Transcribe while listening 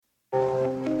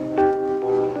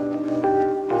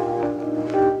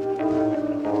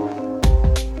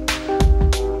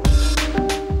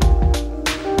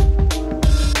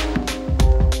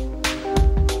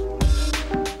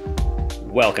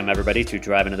Welcome, everybody, to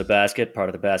Drive Into the Basket, part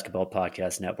of the Basketball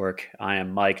Podcast Network. I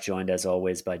am Mike, joined as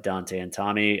always by Dante and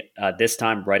Tommy. This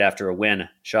time, right after a win,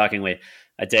 shockingly,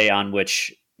 a day on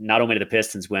which not only did the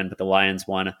Pistons win, but the Lions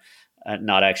won.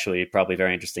 Not actually probably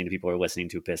very interesting to people who are listening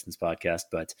to a Pistons podcast,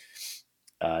 but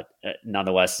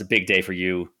nonetheless, it's a big day for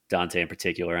you, Dante, in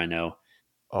particular, I know.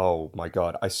 Oh my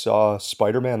God. I saw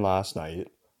Spider-Man last night,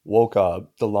 woke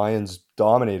up, the Lions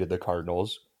dominated the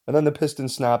Cardinals, and then the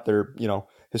Pistons snapped their,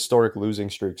 historic losing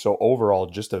streak. So overall,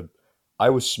 I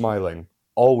was smiling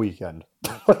all weekend.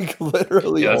 Like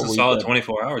literally Yeah, that's all a solid weekend.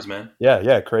 24 hours, man.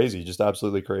 Yeah, crazy. Just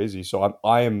absolutely crazy. So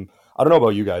I don't know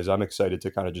about you guys. I'm excited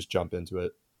to kind of just jump into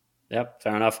it. Yep,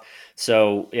 fair enough.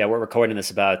 So, yeah, we're recording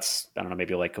this about, I don't know,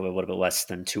 maybe like a little bit less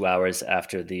than 2 hours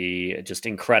after the just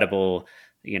incredible,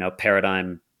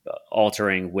 paradigm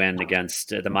altering win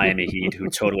against the Miami Heat, who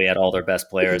totally had all their best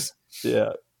players.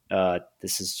 Yeah.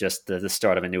 This is just the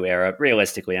start of a new era.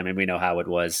 Realistically, I mean, we know how it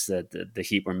was. The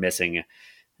Heat were missing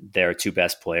their two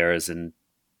best players, and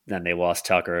then they lost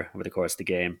Tucker over the course of the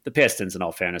game. The Pistons, in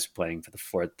all fairness, were playing for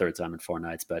the third time in 4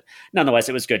 nights. But nonetheless,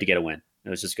 it was good to get a win. It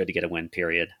was just good to get a win,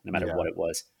 period, no matter Yeah. what it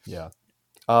was. Yeah.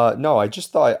 No, I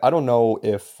just thought, I don't know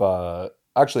if,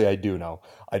 actually, I do know.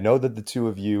 I know that the two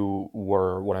of you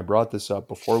were, when I brought this up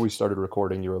before we started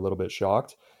recording, you were a little bit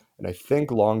shocked. And I think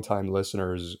longtime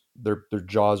listeners, their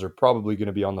jaws are probably going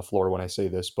to be on the floor when I say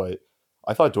this, but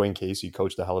I thought Dwayne Casey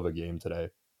coached a hell of a game today.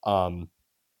 Um,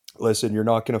 Listen, you're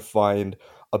not going to find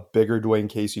a bigger Dwayne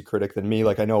Casey critic than me.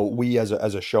 Like, I know we as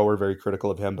a show are very critical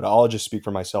of him, but I'll just speak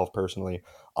for myself personally.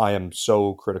 I am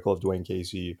so critical of Dwayne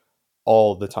Casey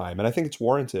all the time, and I think it's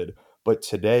warranted. But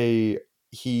today,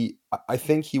 I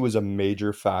think he was a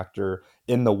major factor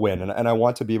in the win, and I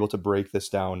want to be able to break this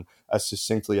down as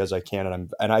succinctly as I can.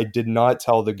 And I did not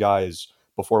tell the guys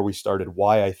before we started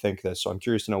why I think this, so I'm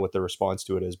curious to know what their response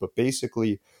to it is. But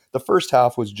basically, the first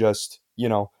half was just,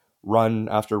 run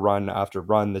after run after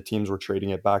run. The teams were trading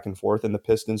it back and forth, and the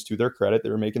Pistons, to their credit, they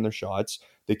were making their shots.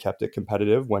 They kept it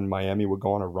competitive. When Miami would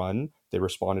go on a run, they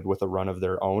responded with a run of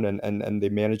their own, and they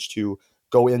managed to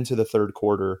go into the third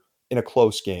quarter in a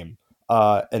close game.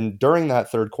 And during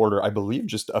that third quarter, I believe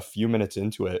just a few minutes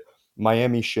into it,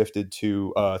 Miami shifted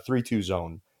to 3-2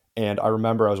 zone. And I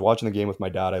remember I was watching the game with my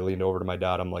dad. I leaned over to my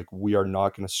dad. I'm like, we are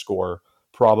not going to score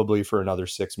probably for another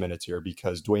 6 minutes here,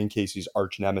 because Dwayne Casey's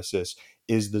arch nemesis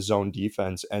is the zone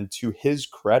defense. And to his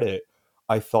credit,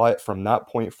 I thought from that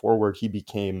point forward, he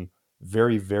became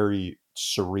very, very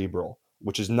cerebral,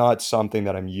 which is not something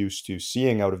that I'm used to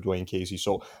seeing out of Dwayne Casey.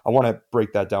 So I want to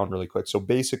break that down really quick. So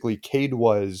basically, Cade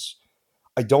was,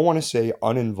 I don't want to say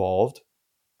uninvolved,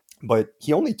 but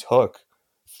he only took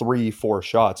 3, 4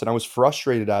 shots. And I was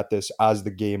frustrated at this as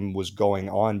the game was going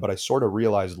on, but I sort of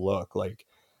realized, look, like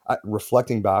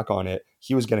reflecting back on it,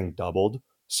 he was getting doubled,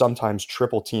 sometimes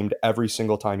triple teamed every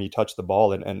single time he touched the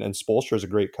ball. And Spoelstra is a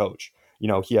great coach.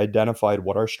 He identified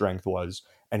what our strength was,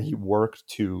 and he worked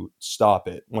to stop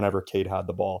it whenever Cade had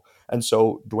the ball. And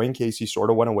so Dwayne Casey sort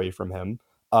of went away from him.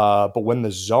 But when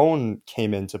the zone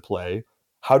came into play,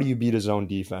 how do you beat a zone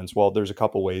defense? Well, there's a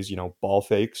couple ways, ball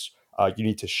fakes. You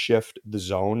need to shift the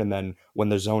zone. And then when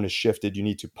the zone is shifted, you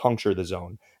need to puncture the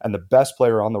zone. And the best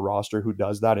player on the roster who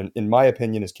does that, in my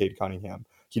opinion, is Cade Cunningham.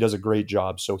 He does a great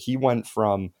job. So he went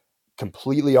from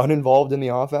completely uninvolved in the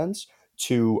offense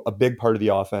to a big part of the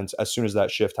offense as soon as that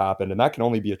shift happened. And that can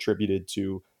only be attributed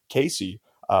to Casey.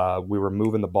 We were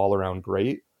moving the ball around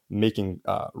great, making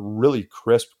really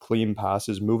crisp, clean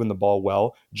passes, moving the ball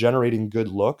well, generating good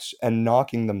looks, and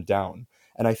knocking them down.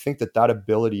 And I think that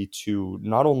ability to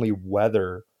not only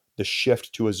weather the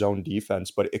shift to a zone defense,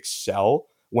 but excel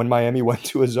when Miami went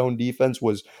to a zone defense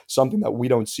was something that we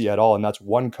don't see at all. And that's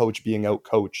one coach being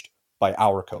outcoached by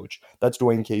our coach. That's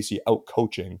Dwayne Casey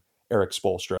outcoaching Eric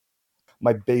Spoelstra.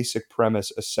 My basic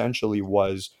premise essentially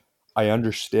was, I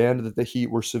understand that the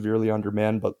Heat were severely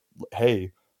undermanned, but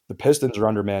hey, the Pistons are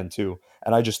undermanned too.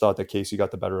 And I just thought that Casey got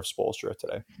the better of Spoelstra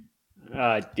today.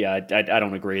 Yeah, I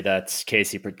don't agree that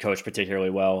Casey coached particularly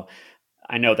well.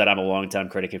 I know that I'm a longtime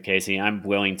critic of Casey. I'm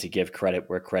willing to give credit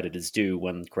where credit is due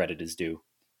when credit is due.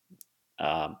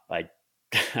 I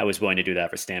I was willing to do that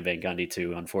for Stan Van Gundy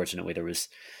too. Unfortunately, there was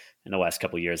in the last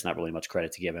couple of years not really much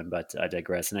credit to give him, but I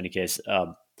digress. In any case,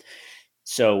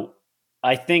 so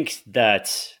I think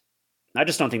that I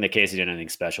just don't think that Casey did anything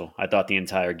special. I thought the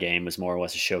entire game was more or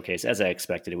less a showcase, as I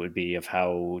expected it would be, of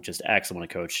how just excellent a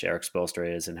coach Eric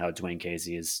Spoelstra is and how Dwayne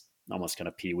Casey is almost kind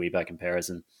of pee-wee by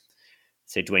comparison.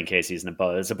 Say Dwayne Casey is a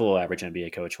below-average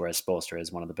NBA coach, whereas Spoelstra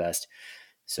is one of the best.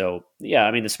 So yeah,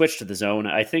 I mean the switch to the zone,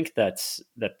 I think that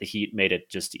the Heat made it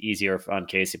just easier on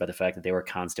Casey by the fact that they were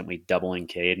constantly doubling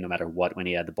Cade no matter what when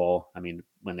he had the ball. I mean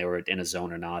when they were in a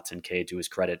zone or not, and Cade, to his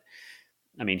credit,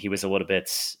 I mean he was a little bit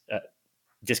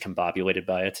discombobulated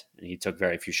by it, and he took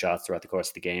very few shots throughout the course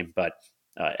of the game. But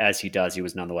as he does, he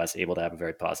was nonetheless able to have a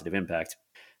very positive impact.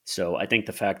 So I think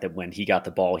the fact that when he got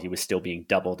the ball, he was still being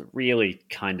doubled really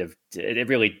it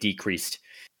really decreased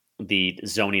the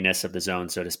zoniness of the zone,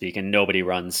 so to speak. And nobody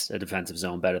runs a defensive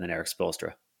zone better than Eric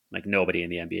Spoelstra. Like nobody in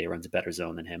the NBA runs a better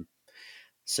zone than him.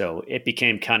 So it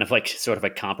became kind of like sort of a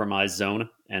compromised zone,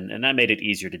 and that made it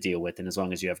easier to deal with. And as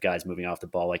long as you have guys moving off the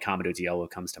ball, like Hamidou Diallo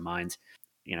comes to mind,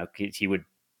 he would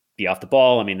be off the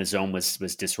ball. I mean, the zone was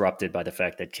disrupted by the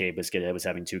fact that Cade was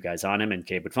having two guys on him, and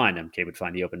Cade would find him. Cade would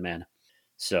find the open man.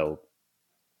 So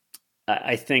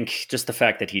I think just the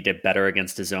fact that he did better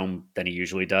against his zone than he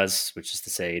usually does, which is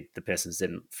to say the Pistons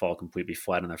didn't fall completely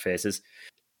flat on their faces,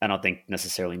 I don't think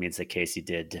necessarily means that Casey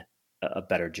did a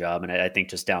better job. And I think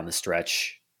just down the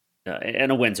stretch,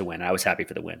 and a win's a win. I was happy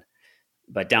for the win.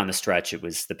 But down the stretch, it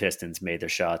was the Pistons made their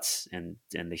shots and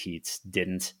the Heat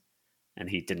didn't. And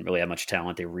Heat didn't really have much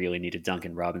talent. They really needed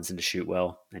Duncan Robinson to shoot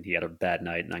well. And he had a bad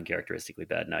night, an uncharacteristically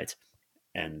bad night.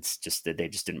 And they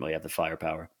just didn't really have the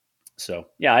firepower. So,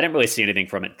 yeah, I didn't really see anything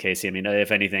from it, Casey. I mean,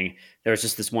 if anything, there was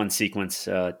just this one sequence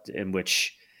in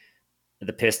which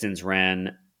the Pistons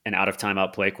ran an out of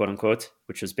timeout play, quote unquote,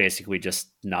 which was basically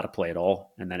just not a play at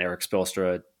all. And then Eric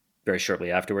Spoelstra, very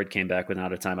shortly afterward, came back with an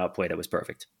out of timeout play that was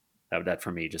perfect. That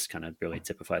for me just kind of really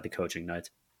typified the coaching night.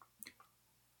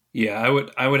 Yeah,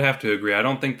 I would have to agree. I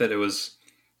don't think that it was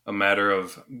a matter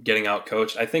of getting out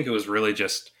coached. I think it was really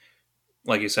just,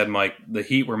 like you said, Mike, the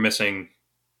Heat were missing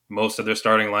most of their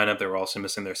starting lineup. They were also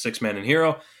missing their six-man and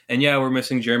hero. And yeah, we're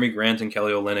missing Jerami Grant and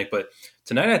Kelly Olynyk. But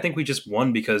tonight I think we just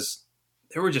won because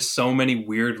there were just so many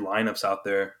weird lineups out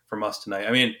there from us tonight.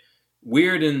 I mean,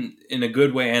 weird in a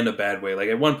good way and a bad way. Like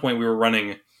at one point we were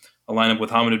running a lineup with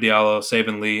Hamidou Diallo,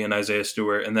 Saban Lee, and Isaiah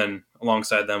Stewart, and then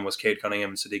alongside them was Cade Cunningham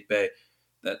and Saddiq Bey.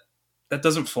 That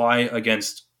doesn't fly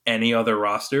against any other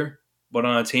roster, but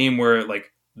on a team where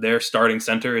like their starting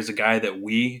center is a guy that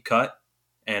we cut,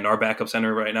 and our backup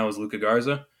center right now is Luka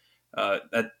Garza,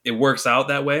 that it works out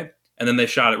that way. And then they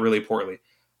shot it really poorly.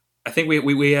 I think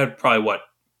we had probably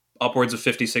upwards of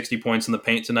 50, 60 points in the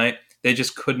paint tonight. They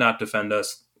just could not defend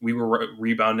us. We were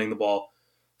rebounding the ball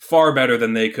far better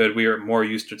than they could. We were more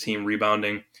used to team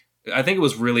rebounding. I think it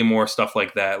was really more stuff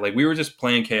like that. Like we were just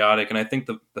playing chaotic. And I think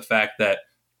the fact that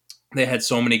they had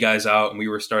so many guys out and we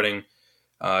were starting,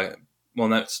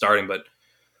 not starting, but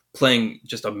playing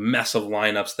just a mess of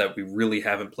lineups that we really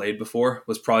haven't played before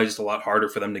was probably just a lot harder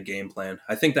for them to game plan.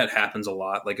 I think that happens a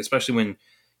lot, like especially when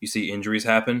you see injuries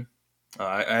happen.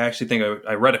 I actually think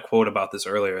I read a quote about this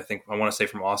earlier. I want to say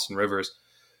from Austin Rivers.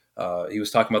 He was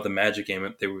talking about the Magic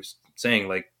game. They were saying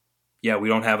like, yeah, we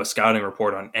don't have a scouting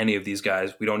report on any of these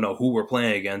guys. We don't know who we're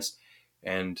playing against.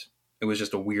 And it was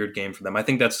just a weird game for them. I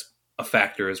think that's a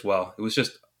factor as well. It was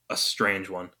just a strange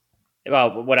one.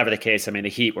 Well, whatever the case, I mean, the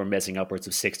Heat were missing upwards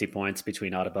of 60 points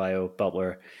between Adebayo,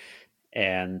 Butler,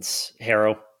 and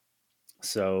Harrow.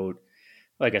 So,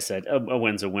 like I said, a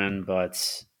win's a win,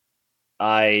 but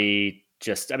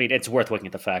it's worth looking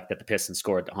at the fact that the Pistons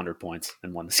scored 100 points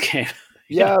and won this game.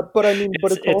 Yeah, but I mean,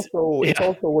 but it's yeah.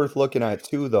 also worth looking at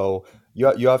too, though.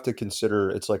 You have to consider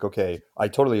it's like, okay, I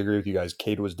totally agree with you guys.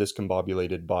 Cade was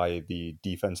discombobulated by the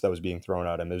defense that was being thrown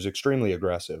at him. It was extremely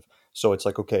aggressive. So it's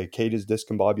like, okay, Cade is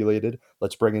discombobulated.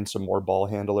 Let's bring in some more ball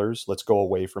handlers. Let's go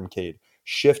away from Cade.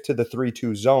 Shift to the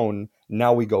 3-2 zone.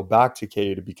 Now we go back to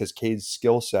Cade because Cade's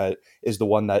skill set is the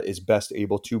one that is best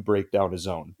able to break down a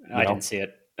zone. I didn't see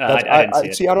it. That's, I didn't see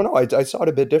it. See, I don't know. I saw it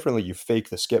a bit differently. You fake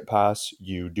the skip pass,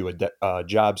 you do a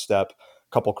jab step,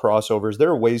 couple crossovers. There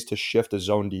are ways to shift a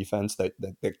zone defense that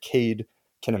Cade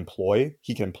can employ.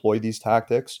 He can employ these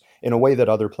tactics in a way that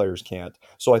other players can't.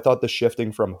 So I thought the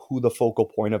shifting from who the focal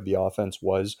point of the offense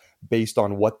was based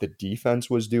on what the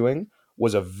defense was doing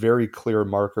was a very clear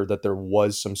marker that there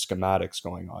was some schematics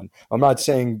going on. I'm not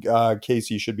saying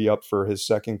Casey should be up for his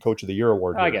second Coach of the Year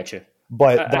award. I get you.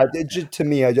 But to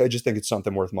me, I just think it's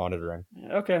something worth monitoring.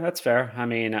 Okay, that's fair. I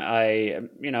mean, I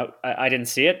didn't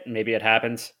see it. Maybe it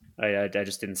happened. I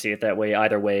just didn't see it that way.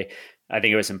 Either way, I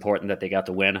think it was important that they got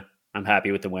the win. I'm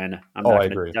happy with the win. I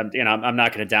agree. I'm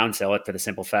not going to downsell it for the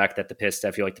simple fact that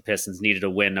I feel like the Pistons needed a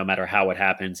win no matter how it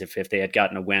happens. If they had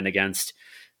gotten a win against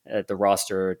the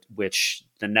roster which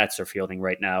the Nets are fielding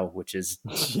right now, which is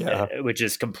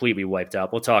completely wiped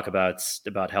out. We'll talk about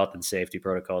health and safety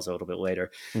protocols a little bit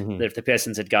later. Mm-hmm. If the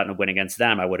Pistons had gotten a win against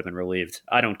them, I would have been relieved.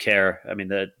 I don't care. I mean,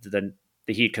 the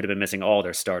Heat could have been missing all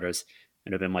their starters.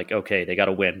 and have been like, okay, they got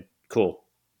to win. Cool.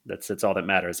 That's all that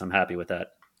matters. I'm happy with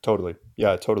that. Totally.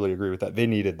 Yeah, I totally agree with that. They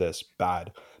needed this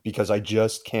bad because I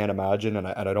just can't imagine, and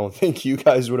I don't think you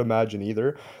guys would imagine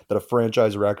either, that a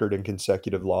franchise record in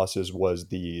consecutive losses was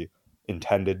the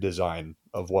intended design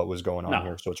of what was going on No.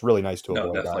 here. So it's really nice to No,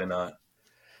 avoid that. definitely not.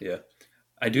 Yeah.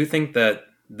 I do think that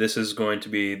this is going to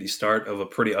be the start of a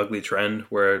pretty ugly trend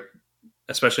where,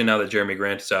 especially now that Jerami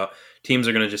Grant is out, teams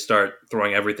are going to just start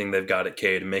throwing everything they've got at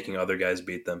Cade and making other guys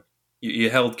beat them.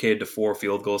 You held Cade to 4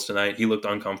 field goals tonight. He looked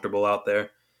uncomfortable out there,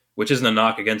 which isn't a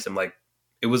knock against him. Like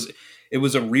it was, it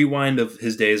was a rewind of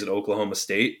his days at Oklahoma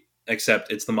State,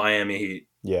 except it's the Miami Heat.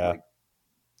 Yeah.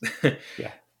 Like,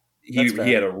 Yeah.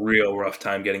 he had a real rough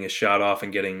time getting his shot off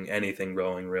and getting anything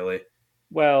going. Really,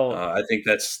 Well, I think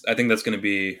that's going to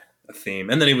be a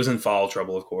theme. And then he was in foul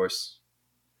trouble, of course.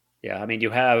 yeah, I mean, you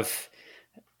have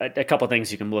a couple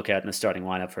things you can look at in the starting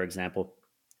lineup, for example,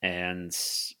 and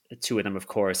two of them, of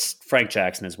course, Frank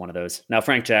Jackson is one of those. Now,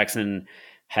 Frank Jackson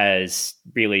has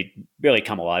really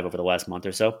come alive over the last month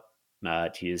or so.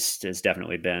 Has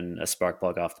definitely been a spark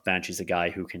plug off the bench. He's a guy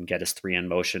who can get his three in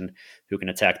motion, who can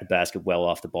attack the basket well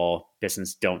off the ball.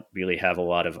 Pistons don't really have a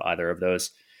lot of either of those.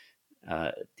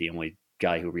 The only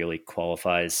guy who really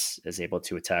qualifies as able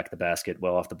to attack the basket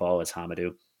well off the ball is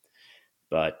Hamadou.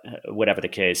 But whatever the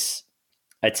case,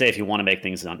 I'd say if you want to make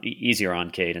things easier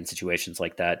on Cade in situations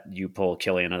like that, you pull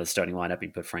Killian out of the starting lineup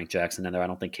and put Frank Jackson in there. I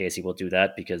don't think Casey will do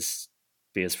that because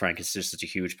Frank is just such a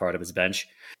huge part of his bench.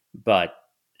 But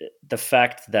the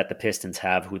fact that the Pistons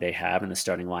have who they have in the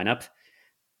starting lineup,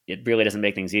 it really doesn't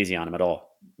make things easy on him at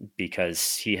all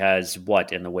because he has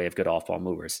what in the way of good off-ball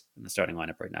movers in the starting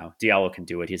lineup right now. Diallo can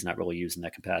do it. He's not really using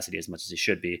that capacity as much as he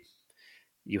should be.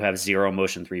 You have zero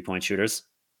motion three-point shooters.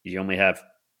 You only have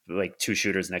like two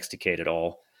shooters next to Cade at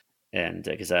all. And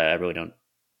because I really don't,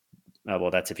 well,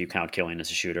 that's if you count Killian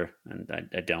as a shooter, and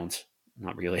I don't,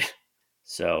 not really.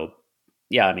 So,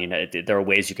 yeah, I mean, there are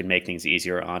ways you can make things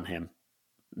easier on him.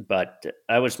 But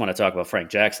I just want to talk about Frank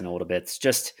Jackson a little bit. It's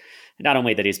just not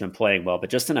only that he's been playing well, but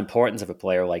just an importance of a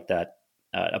player like that,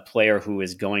 a player who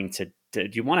is going to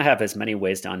you want to have as many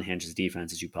ways to unhinge his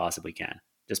defense as you possibly can,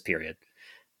 just period.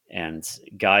 And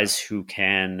guys who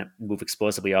can move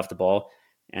explosively off the ball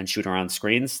and shoot around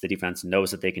screens, the defense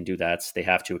knows that they can do that. They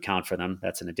have to account for them.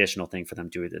 That's an additional thing for them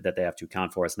that they have to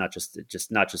account for. It's not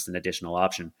just an additional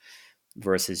option.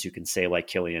 Versus you can say like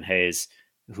Killian Hayes,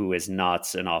 who is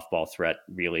not an off-ball threat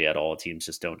really at all. Teams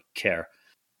just don't care.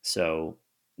 So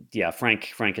yeah, Frank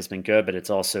has been good, but it's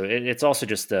also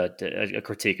just a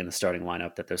critique in the starting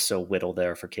lineup that there's so little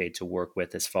there for Cade to work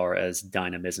with as far as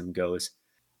dynamism goes.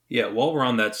 Yeah, while we're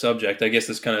on that subject, I guess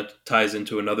this kind of ties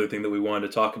into another thing that we wanted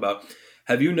to talk about.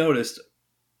 Have you noticed?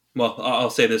 Well, I'll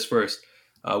say this first.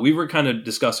 We were kind of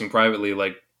discussing privately,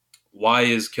 like, why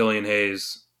is Killian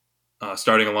Hayes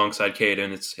starting alongside Cade?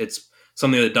 And it's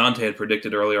something that Dante had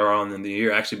predicted earlier on in the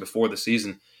year, actually before the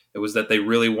season. It was that they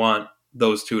really want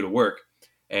those two to work.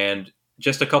 And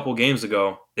just a couple games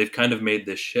ago, they've kind of made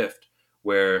this shift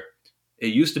where it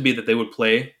used to be that they would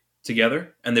play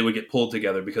together and they would get pulled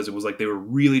together because it was like they were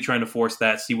really trying to force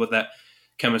that, see what that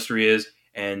chemistry is.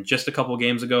 And just a couple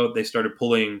games ago, they started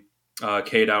pulling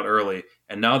Cade out early,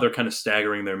 and now they're kind of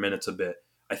staggering their minutes a bit.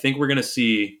 I think we're going to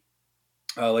see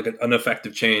an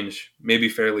effective change maybe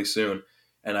fairly soon.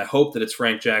 And I hope that it's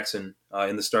Frank Jackson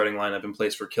in the starting lineup in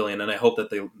place for Killian. And I hope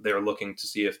that they're looking to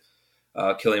see if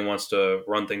Killian wants to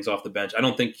run things off the bench. I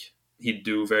don't think he'd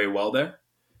do very well there,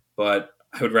 but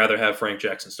I would rather have Frank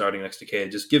Jackson starting next to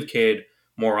Cade. Just give Cade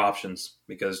more options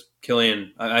because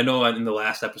Killian, I know in the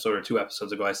last episode or 2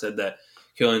 episodes ago, I said that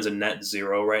Killian's a net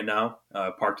zero right now,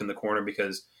 parked in the corner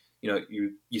because,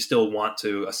 you still want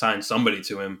to assign somebody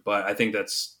to him. But I think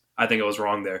I was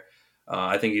wrong there.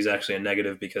 I think he's actually a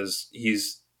negative because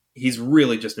he's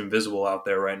really just invisible out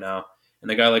there right now.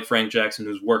 And a guy like Frank Jackson,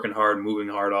 who's working hard, moving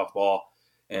hard off ball,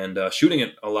 and shooting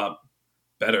it a lot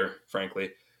better,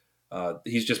 frankly,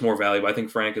 he's just more valuable. I think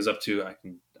Frank is up to,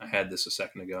 I had this a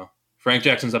second ago. Frank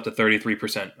Jackson's up to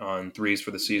 33% on threes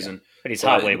for the season. Yeah, but he's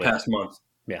hot in lately. the past month.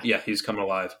 Yeah, He's coming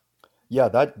alive. Yeah,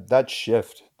 that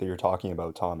shift that you're talking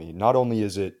about, Tommy, not only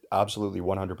is it absolutely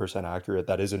 100% accurate,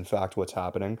 that is in fact what's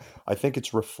happening. I think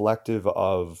it's reflective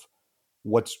of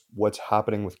what's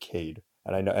happening with Cade.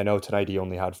 And I know tonight he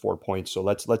only had 4 points, so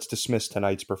let's dismiss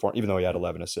tonight's performance. Even though he had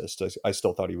 11 assists, I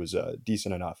still thought he was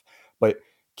decent enough. But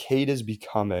Cade is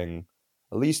becoming,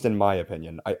 at least in my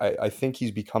opinion, I think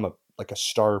he's become a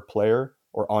star player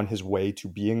or on his way to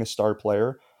being a star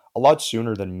player a lot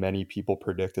sooner than many people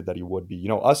predicted that he would be.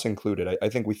 Us included. I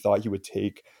think we thought he would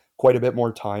take quite a bit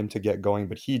more time to get going,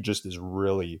 but he just is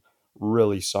really,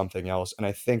 really something else. And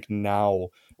I think now,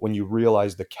 when you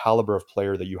realize the caliber of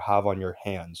player that you have on your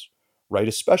hands, right,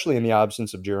 especially in the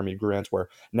absence of Jerami Grant, where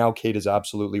now Cade is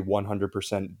absolutely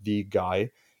 100% the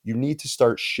guy, you need to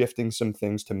start shifting some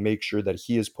things to make sure that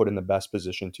he is put in the best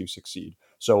position to succeed.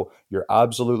 So you're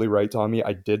absolutely right, Tommy.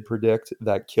 I did predict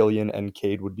that Killian and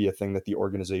Cade would be a thing that the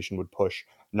organization would push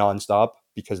nonstop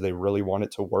because they really want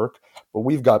it to work. But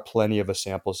we've got plenty of a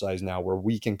sample size now where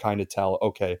we can kind of tell,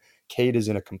 okay, Cade is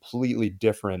in a completely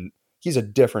different, he's a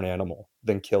different animal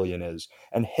than Killian is.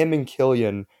 And him and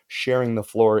Killian sharing the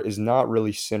floor is not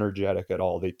really synergetic at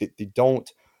all. They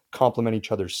don't complement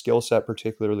each other's skill set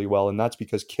particularly well. And that's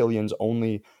because Killian's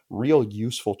only real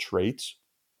useful traits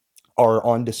are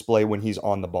on display when he's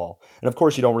on the ball. And of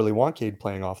course, you don't really want Cade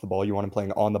playing off the ball. You want him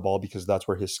playing on the ball because that's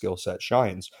where his skill set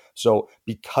shines. So,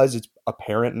 because it's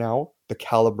apparent now the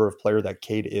caliber of player that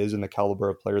Cade is and the caliber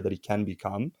of player that he can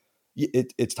become,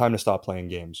 it's time to stop playing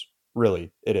games.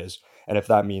 Really, it is. And if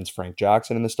that means Frank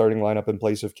Jackson in the starting lineup in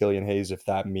place of Killian Hayes, if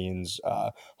that means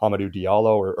Hamidou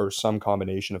Diallo or some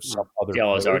combination of some other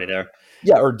Diallo's player, already there.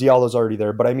 yeah, or Diallo's already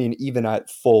there. But I mean, even at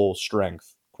full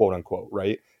strength, quote unquote,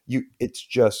 right? It's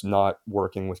just not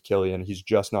working with Killian. He's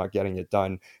just not getting it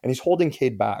done. And he's holding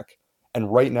Cade back.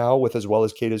 And right now, with as well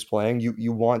as Cade is playing,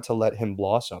 you want to let him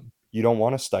blossom. You don't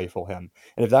want to stifle him.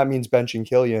 And if that means benching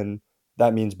Killian,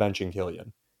 that means benching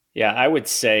Killian. Yeah, I would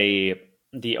say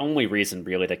the only reason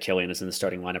really that Killian is in the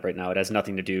starting lineup right now, it has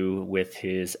nothing to do with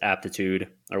his aptitude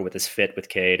or with his fit with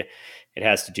Cade. It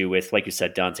has to do with, like you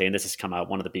said, Dante, and this has come out,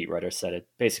 one of the beat writers said it.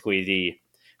 Basically,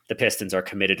 the Pistons are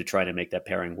committed to trying to make that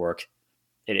pairing work.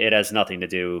 It has nothing to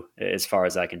do, as far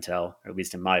as I can tell, or at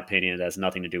least in my opinion, it has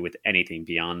nothing to do with anything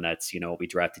beyond that. We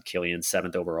drafted Killian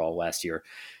 7th overall last year,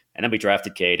 and then we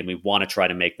drafted Cade, and we want to try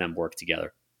to make them work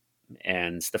together.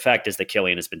 And the fact is that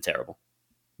Killian has been terrible.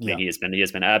 I mean, he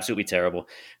has been absolutely terrible.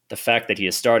 The fact that he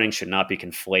is starting should not be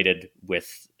conflated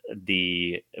with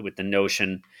the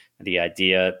notion, the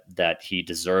idea that he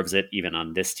deserves it, even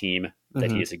on this team,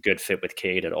 that he is a good fit with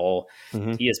Cade at all.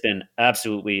 Mm-hmm. He has been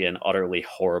absolutely and utterly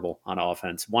horrible on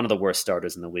offense. One of the worst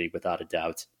starters in the league, without a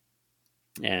doubt.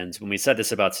 And when we said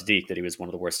this about Saddiq, that he was one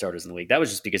of the worst starters in the league, that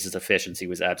was just because his efficiency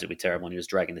was absolutely terrible and he was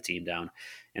dragging the team down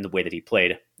in the way that he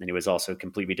played. And he was also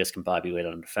completely discombobulated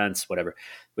on defense, whatever.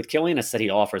 With Killian, it's that he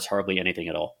offers hardly anything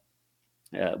at all.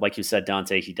 Like you said,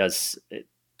 Dante, he does,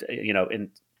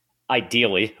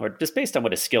 ideally, or just based on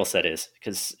what his skill set is,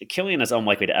 because Killian is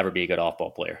unlikely to ever be a good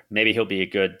off-ball player. Maybe he'll be a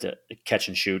good catch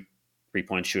and shoot,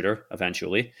 3-point shooter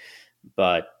eventually,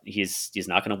 but he's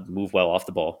not going to move well off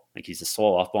the ball. Like, he's a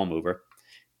slow off-ball mover.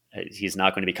 He's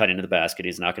not going to be cutting to the basket.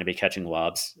 He's not going to be catching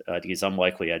lobs. He's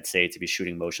unlikely, I'd say, to be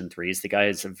shooting motion threes. The guy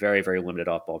has a very, very limited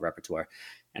off-ball repertoire.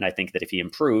 And I think that if he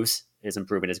improves, his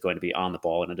improvement is going to be on the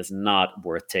ball, and it is not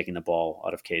worth taking the ball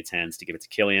out of Cade's hands to give it to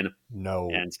Killian. No.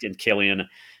 And Killian,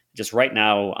 just right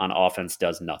now on offense,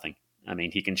 does nothing. I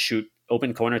mean, he can shoot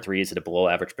open corner threes at a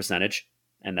below-average percentage,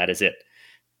 and that is it.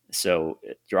 So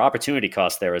your opportunity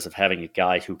cost there is of having a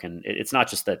guy who can – it's not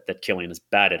just that Killian is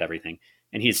bad at everything.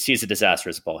 And he's a disaster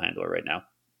as a ball handler right now.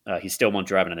 He still won't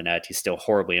drive into the net. He's still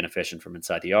horribly inefficient from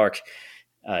inside the arc.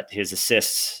 His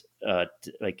assists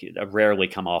rarely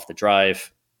come off the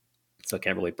drive, so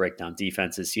can't really break down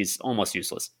defenses. He's almost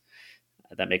useless.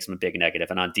 That makes him a big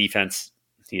negative. And on defense,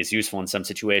 he is useful in some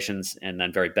situations and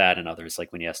then very bad in others,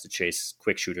 like when he has to chase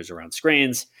quick shooters around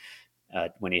screens.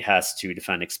 When he has to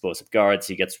defend explosive guards,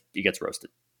 he gets roasted.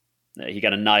 He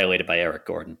got annihilated by Eric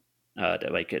Gordon.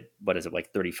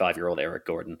 35-year-old Eric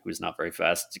Gordon, who's not very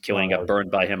fast. Killian got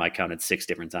burned by him. I counted 6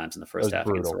 different times in the first half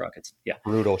against the Rockets. Yeah,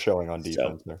 brutal showing on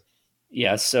defense there.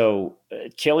 Yeah, so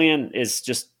Killian is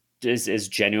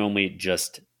genuinely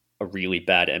just a really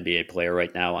bad NBA player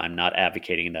right now. I'm not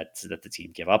advocating that the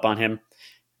team give up on him.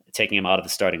 Taking him out of the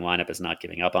starting lineup is not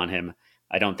giving up on him.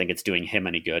 I don't think it's doing him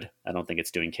any good. I don't think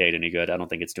it's doing Cade any good. I don't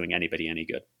think it's doing anybody any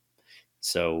good.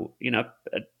 So,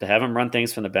 to have him run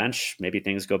things from the bench, maybe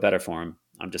things go better for him.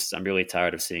 I'm really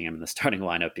tired of seeing him in the starting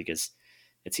lineup because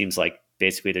it seems like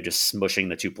basically they're just smushing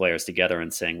the two players together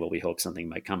and saying, well, we hope something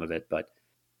might come of it. But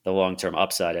the long-term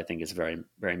upside, I think, is very,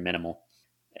 very minimal.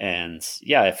 And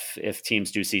yeah, if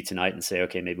teams do see tonight and say,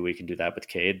 okay, maybe we can do that with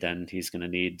Cade, then he's going to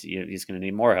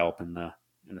need more help in the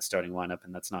starting lineup.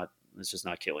 And it's just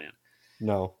not Killian.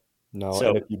 No. So,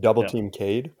 and if you double team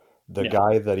Cade, the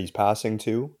guy that he's passing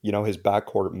to, his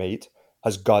backcourt mate,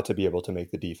 has got to be able to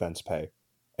make the defense pay.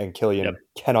 And Killian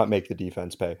cannot make the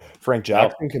defense pay. Frank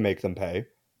Jackson can make them pay.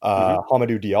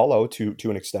 Hamidou Diallo, to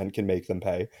an extent, can make them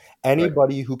pay.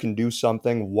 Anybody who can do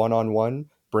something one-on-one,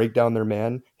 break down their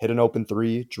man, hit an open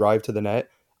three, drive to the net,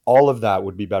 all of that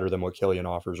would be better than what Killian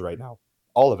offers right now.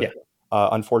 All of it.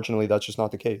 Unfortunately, that's just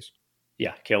not the case.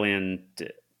 Yeah, Killian.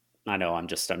 I know. I'm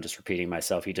just repeating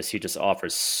myself. He just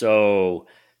offers so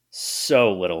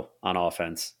little on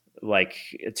offense, like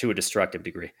to a destructive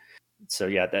degree. So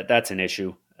yeah, that's an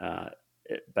issue.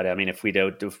 But I mean, if we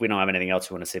don't have anything else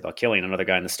we want to say about Killian, another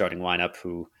guy in the starting lineup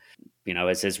who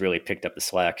has really picked up the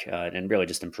slack and really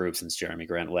just improved since Jerami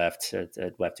Grant left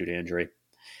due to injury.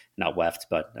 Not left,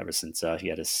 but ever since he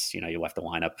had his, he left the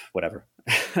lineup, whatever.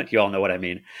 You all know what I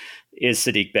mean. Is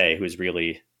Saddiq Bey, who's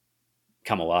really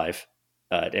come alive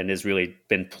and has really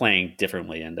been playing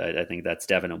differently, and I think that's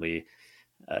definitely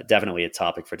a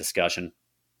topic for discussion.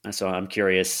 And so I'm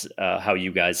curious how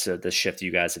you guys, the shift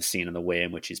you guys have seen in the way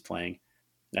in which he's playing.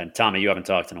 And Tommy, you haven't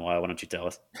talked in a while. Why don't you tell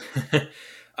us?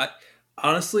 I,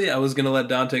 honestly, I was going to let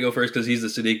Dante go first because he's the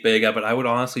Saddiq Bey guy, but I would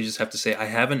honestly just have to say I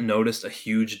haven't noticed a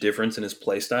huge difference in his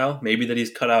play style. Maybe that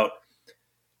he's cut out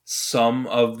some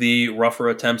of the rougher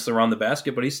attempts around the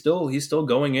basket, but he's still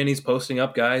going in. He's posting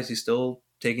up guys. He's still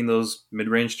taking those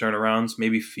mid-range turnarounds,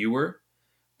 maybe fewer.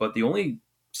 But the only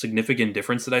significant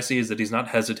difference that I see is that he's not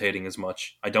hesitating as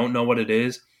much. I don't know what it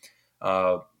is.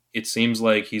 It seems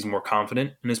like he's more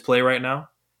confident in his play right now,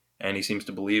 and he seems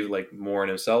to believe like more in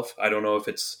himself. I don't know if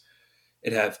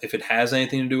it has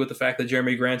anything to do with the fact that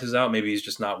Jerami Grant is out. Maybe he's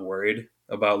just not worried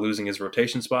about losing his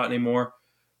rotation spot anymore,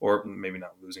 or maybe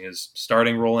not losing his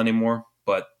starting role anymore.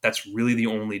 But that's really the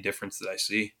only difference that I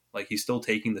see. Like, he's still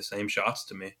taking the same shots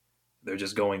to me. They're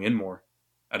just going in more.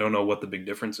 I don't know what the big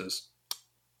difference is.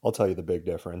 I'll tell you the big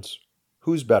difference.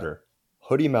 Who's better,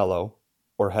 Hoodie Mello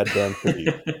or Headband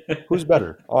Saddiq? Who's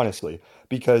better, honestly?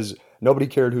 Because nobody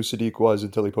cared who Saddiq was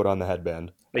until he put on the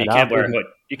headband. But And you can't wear a after hood.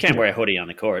 You can't wear a hoodie on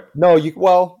the court. No,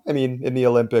 I mean, in the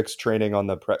Olympics, training on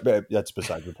that's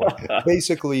beside the point.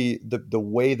 Basically, the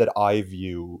way that I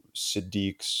view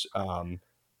Sadiq's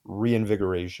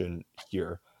reinvigoration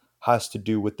here has to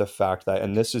do with the fact that,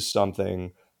 and this is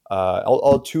something,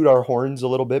 I'll toot our horns a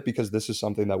little bit because this is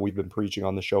something that we've been preaching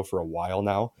on the show for a while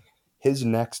now. His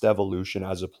next evolution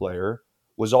as a player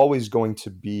was always going to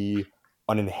be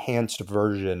an enhanced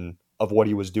version of what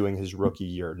he was doing his rookie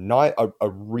year, not a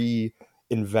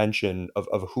reinvention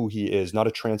of who he is, not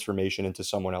a transformation into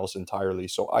someone else entirely.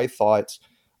 So I thought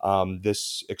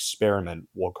this experiment,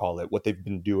 we'll call it, what they've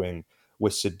been doing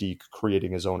with Saddiq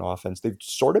creating his own offense, they've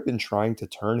sort of been trying to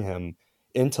turn him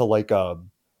into like a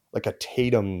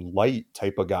Tatum light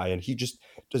type of guy, and he just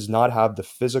does not have the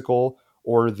physical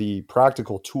or the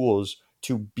practical tools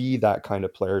to be that kind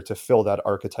of player, to fill that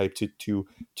archetype, to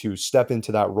step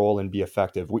into that role and be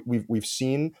effective. We've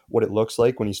seen what it looks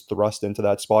like when he's thrust into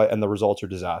that spot, and the results are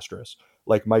disastrous.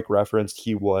 Like Mike referenced,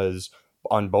 he was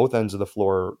on both ends of the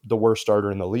floor the worst starter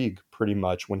in the league, pretty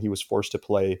much, when he was forced to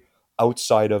play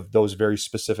outside of those very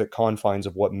specific confines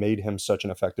of what made him such an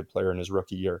effective player in his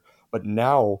rookie year. But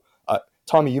now,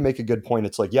 Tommy, you make a good point.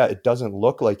 It's like, yeah, it doesn't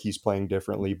look like he's playing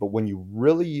differently, but when you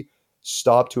really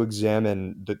stop to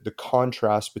examine the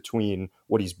contrast between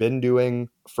what he's been doing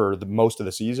for the most of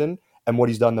the season and what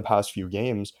he's done the past few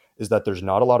games, is that there's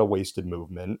not a lot of wasted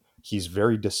movement. He's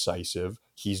very decisive.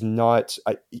 He's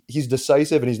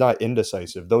decisive and he's not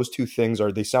indecisive. Those two things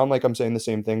they sound like I'm saying the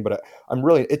same thing, but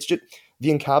it's just the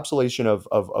encapsulation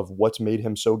of what's made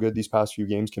him so good these past few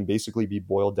games can basically be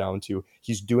boiled down to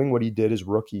he's doing what he did his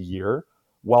rookie year,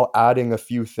 while adding a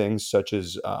few things such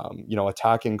as,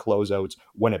 attacking closeouts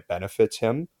when it benefits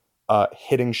him,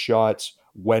 hitting shots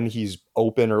when he's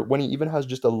open or when he even has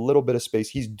just a little bit of space.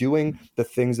 He's doing the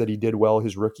things that he did well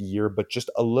his rookie year, but just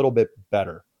a little bit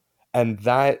better. And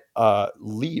that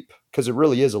leap, because it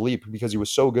really is a leap, because he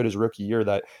was so good his rookie year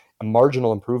that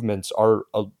marginal improvements are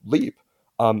a leap.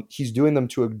 He's doing them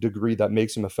to a degree that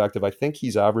makes him effective. I think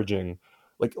he's averaging,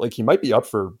 like he might be up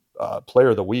for player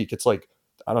of the week. It's like,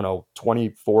 I don't know,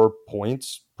 24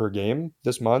 points per game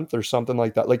this month or something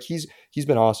like that. Like he's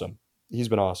been awesome. He's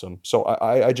been awesome. So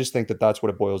I just think that that's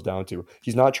what it boils down to.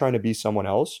 He's not trying to be someone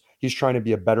else. He's trying to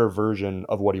be a better version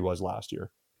of what he was last year.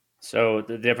 So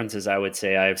the differences I would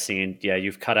say I've seen, yeah,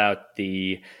 you've cut out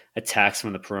the attacks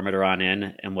from the perimeter on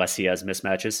in unless he has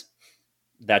mismatches.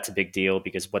 That's a big deal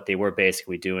because what they were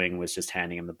basically doing was just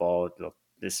handing him the ball.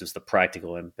 This is the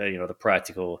practical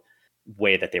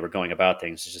way that they were going about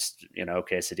things is just,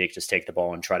 okay, Saddiq, just take the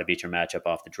ball and try to beat your matchup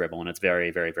off the dribble. And it's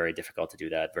very, very, very difficult to do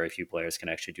that. Very few players can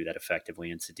actually do that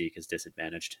effectively, and Saddiq is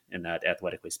disadvantaged in that,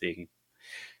 athletically speaking.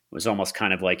 It was almost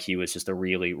kind of like he was just a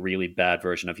really, really bad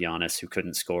version of Giannis who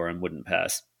couldn't score and wouldn't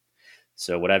pass.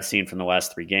 So what I've seen from the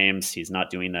last 3 games, he's not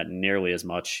doing that nearly as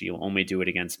much. He'll only do it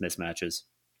against mismatches.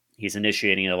 He's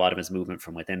initiating a lot of his movement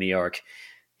from within the arc.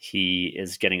 He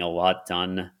is getting a lot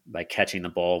done by catching the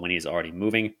ball when he's already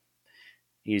moving.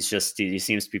 He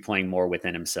seems to be playing more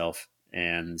within himself.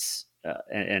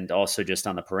 and also just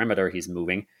on the perimeter, he's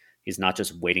moving. He's not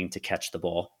just waiting to catch the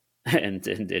ball and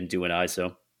do an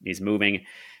ISO. He's moving.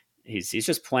 He's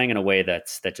just playing in a way that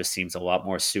just seems a lot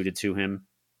more suited to him,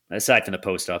 aside from the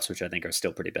post ups, which I think are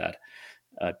still pretty bad,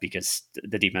 because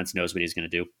the defense knows what he's going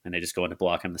to do, and they just go in to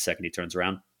block him the second he turns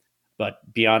around. But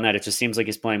beyond that, it just seems like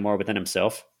he's playing more within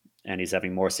himself, and he's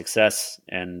having more success,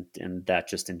 and that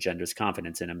just engenders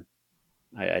confidence in him.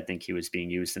 I think he was being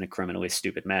used in a criminally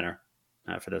stupid manner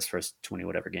for those first 20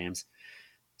 whatever games.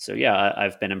 So yeah,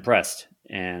 I've been impressed.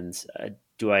 And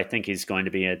do I think he's going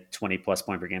to be a 20-plus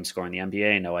point per game scorer in the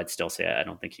NBA? No, I'd still say I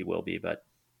don't think he will be, but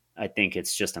I think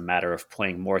it's just a matter of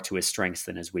playing more to his strengths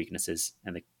than his weaknesses.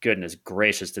 And the goodness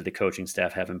gracious did the coaching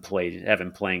staff have him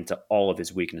playing to all of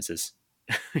his weaknesses,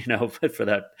 for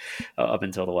that up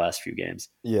until the last few games.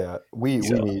 Yeah, we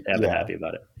need. I've been happy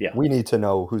about it. Yeah, we need to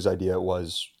know whose idea it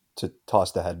was to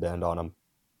toss the headband on him.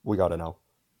 We got to know.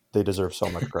 They deserve so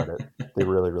much credit. They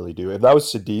really, really do. If that was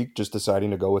Saddiq just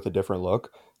deciding to go with a different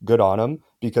look, good on him.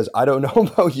 Because I don't know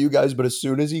about you guys, but as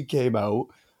soon as he came out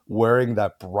wearing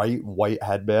that bright white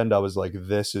headband, I was like,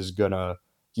 he's gonna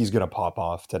pop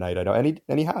off tonight. I know, and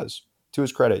he has. To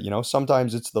his credit,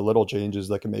 sometimes it's the little changes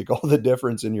that can make all the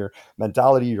difference in your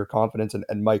mentality, your confidence.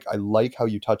 And Mike, I like how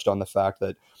you touched on the fact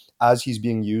that as he's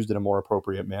being used in a more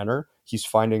appropriate manner, he's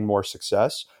finding more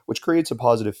success, which creates a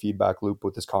positive feedback loop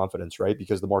with his confidence, right?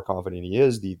 Because the more confident he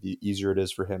is, the easier it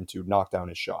is for him to knock down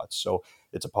his shots. So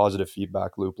it's a positive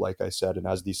feedback loop, like I said. And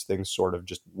as these things sort of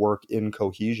just work in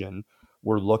cohesion,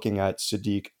 we're looking at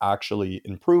Saddiq actually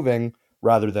improving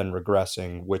rather than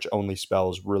regressing, which only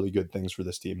spells really good things for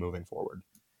this team moving forward.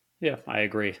 Yeah, I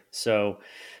agree. So,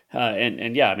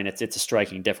 and yeah, I mean, it's a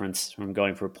striking difference from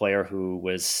going for a player who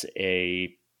was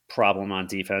a problem on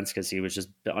defense because he was just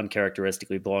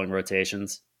uncharacteristically blowing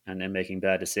rotations and then making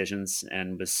bad decisions,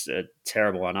 and was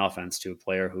terrible on offense, to a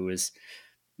player who is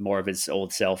more of his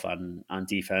old self on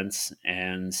defense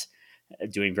and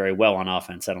doing very well on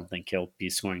offense. I don't think he'll be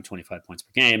scoring 25 points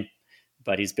per game,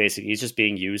 but he's just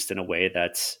being used in a way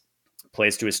that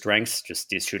plays to his strengths. Just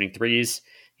he's shooting threes,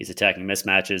 he's attacking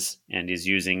mismatches, and he's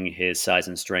using his size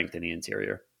and strength in the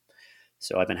interior.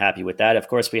 So I've been happy with that. Of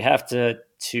course, we have to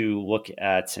look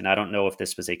at, and I don't know if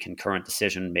this was a concurrent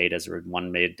decision made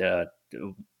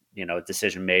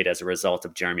decision made as a result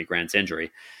of Jerami Grant's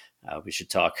injury. We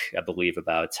should talk, I believe,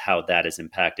 about how that has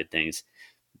impacted things,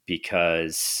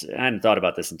 because I hadn't thought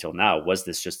about this until now. Was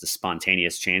this just a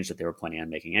spontaneous change that they were planning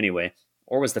on making anyway?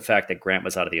 Or was the fact that Grant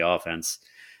was out of the offense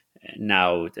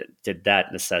now, did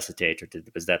that necessitate, or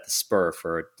was that the spur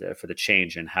for the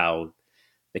change in how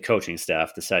the coaching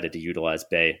staff decided to utilize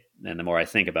Bey? And the more I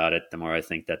think about it, the more I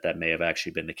think that may have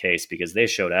actually been the case, because they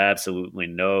showed absolutely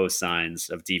no signs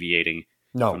of deviating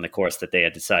from the course that they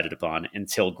had decided upon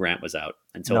until Grant was out,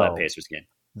 until that Pacers game.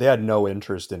 They had no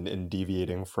interest in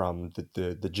deviating from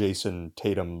the Jason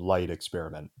Tatum light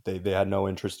experiment. They had no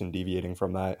interest in deviating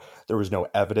from that. There was no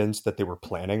evidence that they were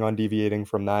planning on deviating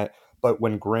from that. But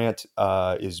when Grant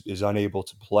is unable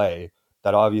to play,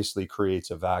 that obviously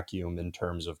creates a vacuum in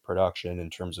terms of production, in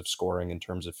terms of scoring, in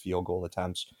terms of field goal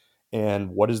attempts.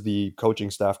 And what is the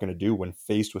coaching staff going to do when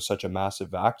faced with such a massive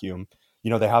vacuum?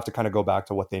 They have to kind of go back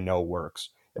to what they know works.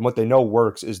 And what they know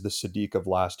works is the Saddiq of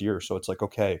last year. So it's like,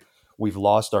 okay, we've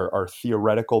lost our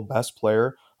theoretical best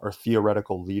player, our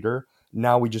theoretical leader.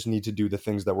 Now we just need to do the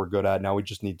things that we're good at. Now we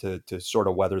just need to sort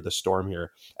of weather the storm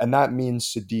here. And that means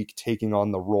Saddiq taking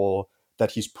on the role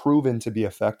that he's proven to be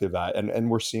effective at. And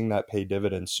we're seeing that pay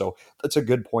dividends. So that's a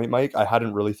good point, Mike. I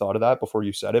hadn't really thought of that before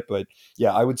you said it. But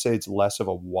yeah, I would say it's less of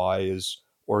a wise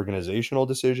organizational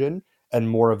decision and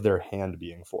more of their hand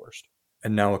being forced.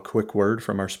 And now a quick word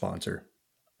from our sponsor.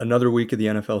 Another week of the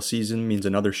NFL season means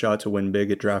another shot to win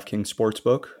big at DraftKings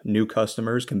Sportsbook. New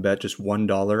customers can bet just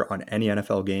 $1 on any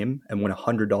NFL game and win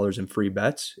 $100 in free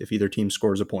bets if either team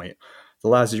scores a point. The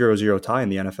last 0-0 tie in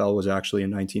the NFL was actually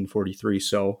in 1943,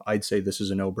 so I'd say this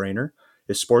is a no-brainer.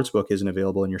 If Sportsbook isn't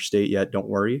available in your state yet, don't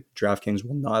worry. DraftKings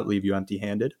will not leave you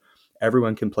empty-handed.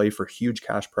 Everyone can play for huge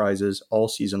cash prizes all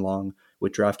season long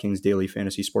with DraftKings daily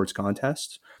fantasy sports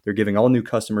contests. They're giving all new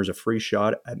customers a free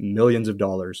shot at millions of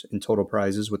dollars in total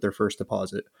prizes with their first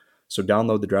deposit. So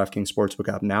download the DraftKings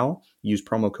Sportsbook app now, use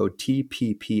promo code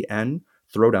TPPN,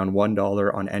 throw down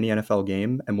 $1 on any NFL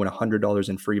game, and win $100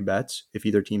 in free bets if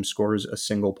either team scores a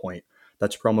single point.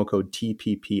 That's promo code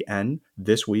TPPN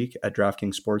this week at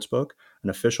DraftKings Sportsbook, an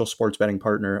official sports betting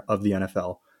partner of the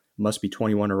NFL. Must be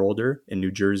 21 or older in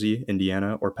New Jersey,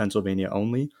 Indiana, or Pennsylvania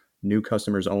only. New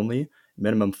customers only.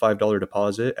 Minimum $5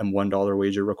 deposit and $1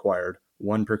 wager required.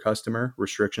 One per customer.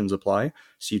 Restrictions apply.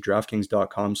 See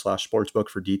DraftKings.com/sportsbook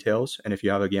for details. And if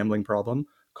you have a gambling problem,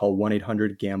 Call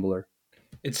 1-800-GAMBLER.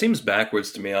 It seems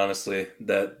backwards to me, honestly,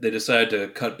 that they decided to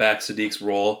cut back Saddiq's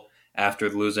role after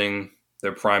losing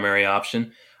their primary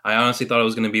option. I honestly thought it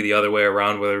was going to be the other way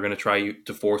around, where they were going to try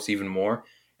to force even more.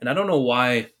 And I don't know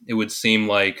why it would seem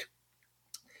like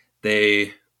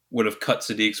they would have cut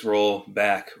Saddiq's role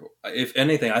back. If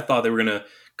anything, I thought they were going to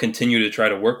continue to try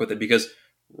to work with it, because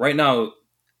right now,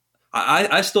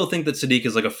 I still think that Saddiq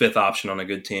is like a fifth option on a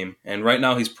good team. And right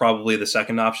now, he's probably the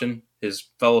second option. His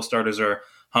fellow starters are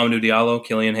Hamidou Diallo,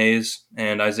 Killian Hayes,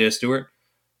 and Isaiah Stewart.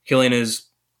 Killian is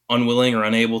unwilling or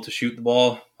unable to shoot the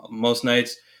ball most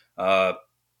nights.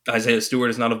 Isaiah Stewart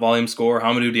is not a volume scorer.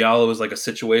 Hamidou Diallo is like a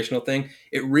situational thing.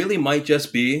 It really might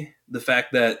just be the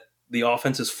fact that the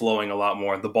offense is flowing a lot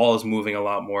more. The ball is moving a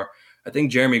lot more. I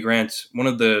think Jerami Grant, one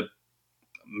of the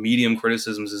medium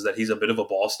criticisms is that he's a bit of a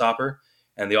ball stopper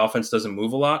and the offense doesn't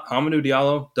move a lot. Hamidou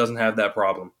Diallo doesn't have that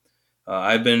problem.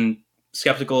 I've been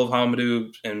skeptical of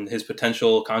Hamidou and his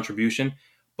potential contribution,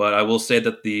 but I will say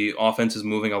that the offense is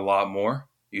moving a lot more.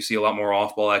 You see a lot more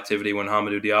off-ball activity when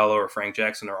Hamidou Diallo or Frank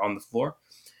Jackson are on the floor.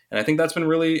 And I think that's been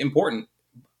really important.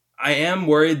 I am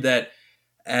worried that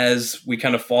as we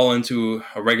kind of fall into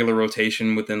a regular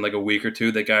rotation within like a week or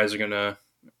two, that guys are going to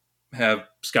have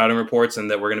scouting reports and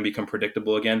that we're going to become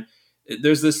predictable again.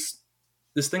 There's this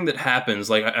thing that happens.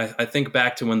 Like I think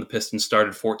back to when the Pistons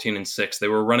started 14-6, they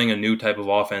were running a new type of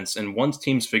offense. And once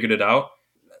teams figured it out,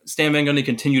 Stan Van Gundy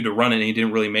continued to run it and he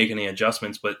didn't really make any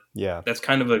adjustments, but that's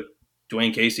kind of a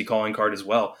Dwayne Casey calling card as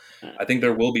well. I think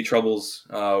there will be troubles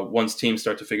once teams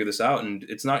start to figure this out. And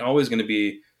it's not always going to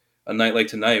be a night like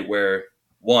tonight where,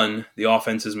 one, the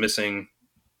offense is missing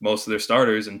most of their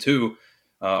starters, and two,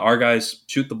 our guys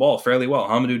shoot the ball fairly well.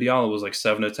 Hamidou Diallo was like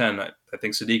 7 of 10. I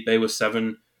think Saddiq Bey was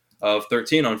 7 of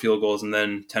 13 on field goals and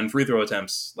then 10 free throw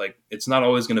attempts. Like, it's not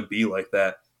always going to be like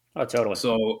that. Oh, totally.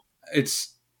 So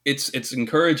it's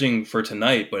encouraging for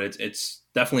tonight, but it's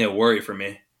definitely a worry for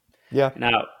me. Yeah.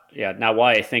 Now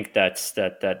why I think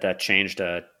that changed,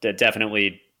 that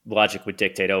definitely logic would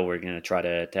dictate, we're going to try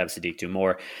to have Saddiq do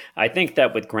more. I think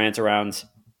that with Grant around,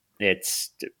 it's,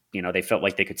 they felt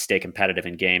like they could stay competitive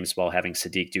in games while having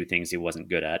Saddiq do things he wasn't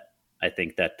good at. I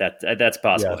think that's a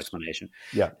possible explanation.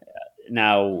 Yeah.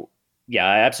 Now,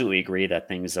 I absolutely agree that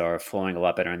things are flowing a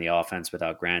lot better in the offense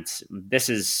without Grant. This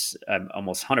is, I'm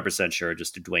almost 100% sure,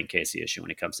 just a Dwayne Casey issue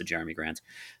when it comes to Jerami Grant.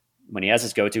 When he has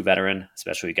his go-to veteran,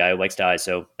 especially a guy who likes to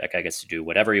ISO, that guy gets to do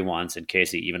whatever he wants, and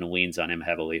Casey even leans on him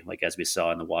heavily, like as we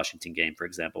saw in the Washington game, for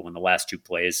example, when the last two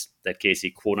plays that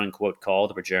Casey quote-unquote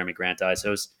called were Jerami Grant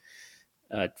ISOs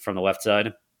from the left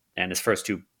side, and the first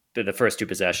two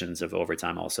possessions of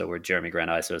overtime also were Jerami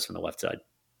Grant ISOs from the left side.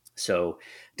 So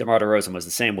DeMar DeRozan was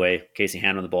the same way. Casey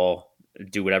handled the ball,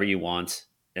 do whatever you want,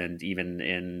 and even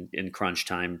in crunch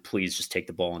time, please just take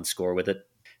the ball and score with it.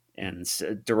 And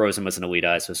DeRozan was an elite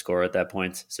ISO scorer at that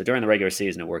point. So during the regular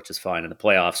season, it worked just fine. In the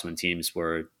playoffs, when teams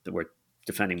were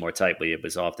defending more tightly, it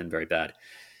was often very bad.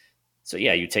 So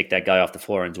you take that guy off the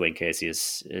floor, and Dwayne Casey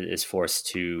is forced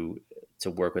to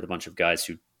work with a bunch of guys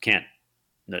who can't.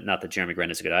 Not that Jerami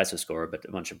Grant is a good ISO scorer, but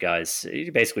a bunch of guys.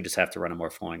 You basically just have to run a more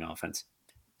flowing offense.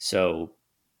 So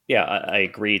I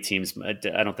agree. Teams. I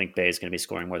don't think Bey is going to be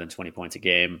scoring more than 20 points a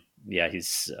game.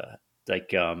 He's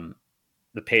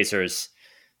the Pacers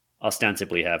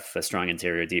ostensibly have a strong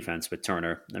interior defense with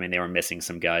Turner. I mean, they were missing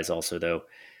some guys also, though,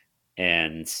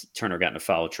 and Turner got into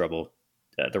foul trouble.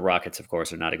 The Rockets, of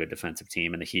course, are not a good defensive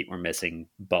team, and the Heat were missing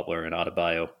Butler and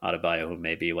Adebayo, who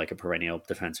may be like a perennial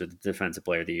defensive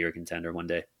player of the year contender one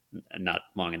day, not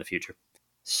long in the future.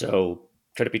 So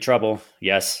could it be trouble?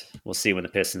 Yes. We'll see when the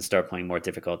Pistons start playing more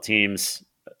difficult teams.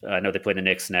 I know they play the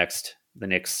Knicks next. The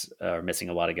Knicks are missing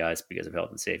a lot of guys because of health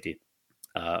and safety.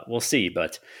 We'll see,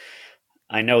 but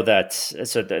I know that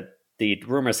the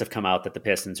rumors have come out that the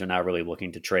Pistons are not really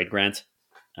looking to trade Grant.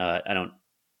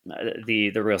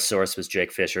 The real source was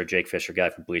Jake Fisher, guy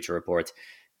from Bleacher Report.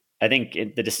 I think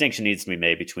the distinction needs to be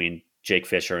made between Jake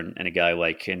Fisher and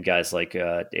guys like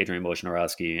Adrian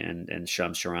Wojnarowski and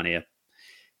Shams Charania,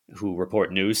 who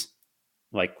report news.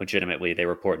 Like, legitimately, they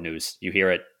report news. You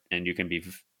hear it, and you can be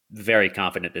very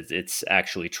confident that it's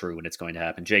actually true and it's going to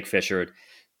happen. Jake Fisher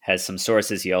has some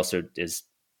sources. He also is,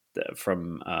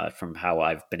 from how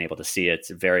I've been able to see it,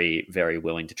 very, very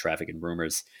willing to traffic in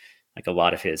rumors. Like, a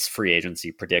lot of his free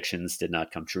agency predictions did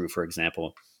not come true, for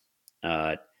example.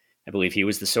 I believe he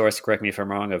was the source, correct me if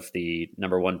I'm wrong, of the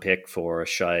number one pick for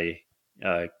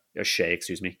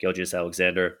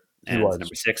Gilgeous-Alexander, and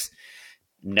number 6.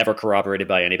 Never corroborated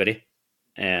by anybody.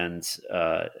 And,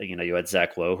 you had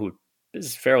Zach Lowe, who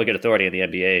is fairly good authority in the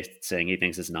NBA, saying he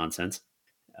thinks it's nonsense,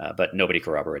 but nobody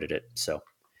corroborated it. So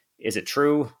is it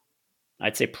true?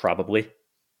 I'd say probably.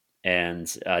 And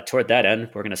toward that end,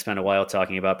 we're going to spend a while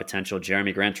talking about potential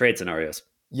Jerami Grant trade scenarios.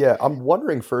 Yeah, I'm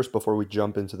wondering first before we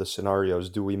jump into the scenarios,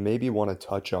 do we maybe want to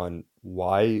touch on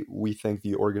why we think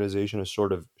the organization has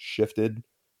sort of shifted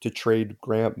to trade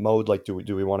Grant mode? Like, do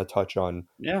we want to touch on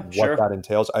Yeah, what sure. that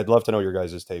entails? I'd love to know your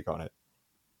guys' take on it.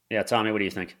 Yeah, Tommy, what do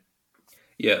you think?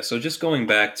 Yeah, so just going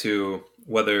back to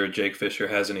whether Jake Fisher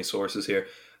has any sources here,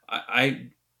 I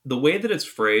the way that it's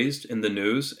phrased in the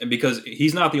news, and because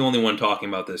he's not the only one talking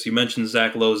about this. You mentioned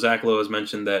Zach Lowe. Zach Lowe has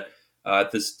mentioned that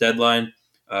at this deadline,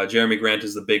 Jerami Grant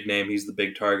is the big name. He's the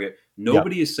big target. Yeah,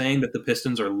 Nobody is saying that the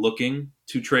Pistons are looking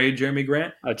to trade Jerami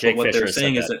Grant, Oh, but Jake what Fisher they're has said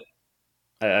saying is that.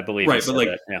 that I believe he right, but said like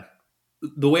that. Yeah.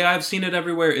 the way I've seen it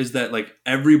everywhere is that like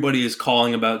everybody is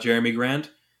calling about Jerami Grant,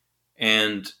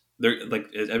 and they're like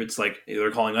it's like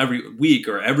they're calling every week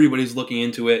or everybody's looking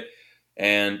into it,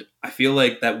 and I feel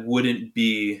like that wouldn't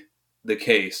be the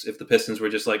case if the Pistons were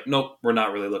just like, nope, we're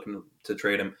not really looking to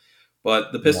trade him.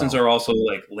 But the Pistons no. are also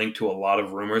like linked to a lot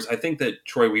of rumors. I think that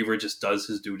Troy Weaver just does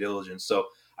his due diligence, so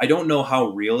I don't know how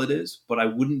real it is, but I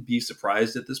wouldn't be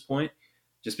surprised at this point,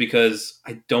 just because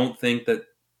I don't think that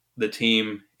the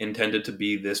team intended to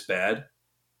be this bad,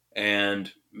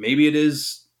 and maybe it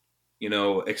is,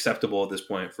 acceptable at this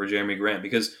point for Jerami Grant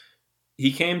because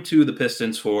he came to the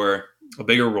Pistons for a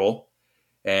bigger role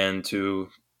and to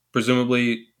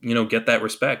presumably, get that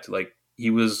respect. Like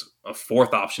he was a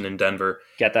fourth option in Denver,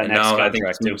 Get that and next now I think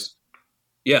contract, too.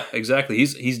 yeah, exactly.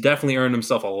 He's definitely earned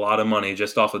himself a lot of money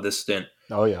just off of this stint,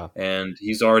 Oh yeah. and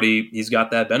he's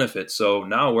got that benefit. So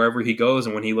now wherever he goes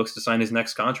and when he looks to sign his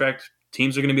next contract,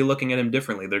 teams are going to be looking at him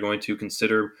differently. They're going to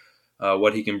consider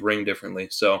what he can bring differently.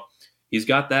 So he's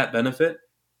got that benefit,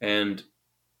 and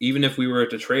even if we were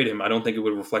to trade him, I don't think it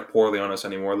would reflect poorly on us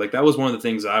anymore. Like that was one of the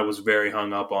things I was very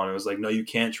hung up on. It was like, no, you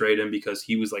can't trade him because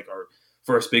he was like our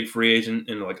first big free agent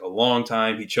in like a long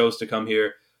time. He chose to come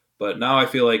here, but now I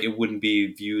feel like it wouldn't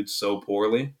be viewed so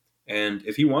poorly. And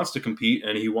if he wants to compete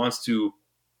and he wants to,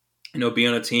 be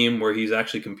on a team where he's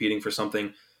actually competing for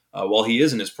something while he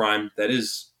is in his prime, that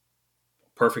is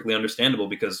perfectly understandable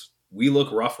because we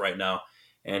look rough right now,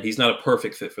 and he's not a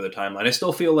perfect fit for the timeline. I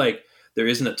still feel like there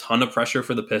isn't a ton of pressure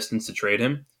for the Pistons to trade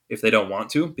him if they don't want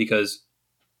to, because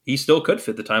he still could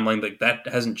fit the timeline. Like that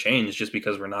hasn't changed just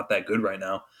because we're not that good right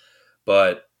now.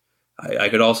 But I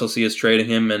could also see us trading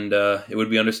him, and it would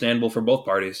be understandable for both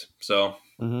parties. So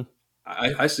Hmm.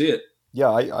 I see it. Yeah,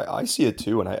 I see it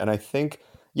too, and I think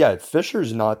yeah,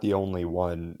 Fisher's not the only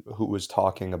one who was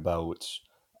talking about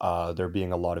there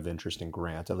being a lot of interest in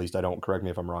Grant. At least I don't, correct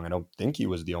me if I'm wrong. I don't think he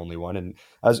was the only one. And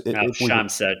if we Sham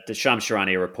said, Sham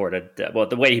Sharani reported that, well,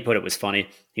 the way he put it was funny.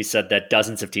 He said that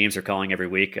dozens of teams are calling every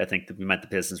week. I think that we meant the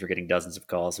Pistons were getting dozens of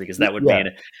calls because that would yeah,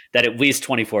 mean that at least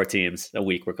 24 teams a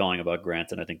week were calling about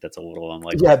Grant. And I think that's a little yeah,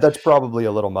 unlikely. that's probably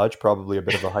a little much, probably a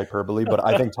bit of a hyperbole, but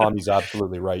I think Tommy's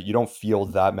absolutely right. You don't feel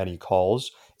that many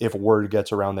calls if word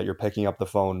gets around that you're picking up the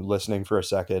phone, listening for a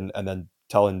second, and then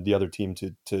telling the other team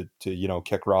to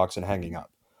kick rocks and hanging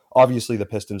up. Obviously, the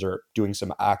Pistons are doing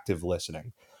some active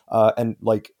listening, and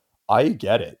like I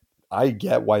get it. I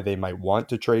get why they might want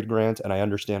to trade Grant, and I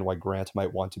understand why Grant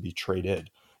might want to be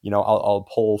traded. I'll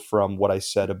pull from what I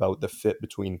said about the fit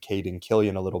between Cade and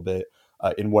Killian a little bit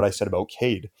in what I said about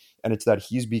Cade, and it's that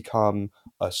he's become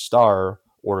a star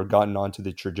or gotten onto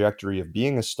the trajectory of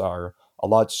being a star a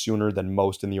lot sooner than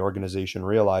most in the organization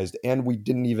realized, and we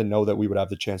didn't even know that we would have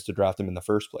the chance to draft him in the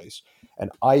first place. And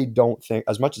I don't think,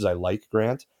 as much as I like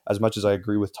Grant, as much as I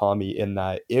agree with Tommy in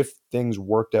that if things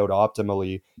worked out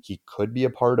optimally, he could be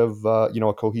a part of a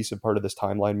cohesive part of this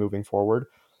timeline moving forward.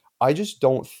 I just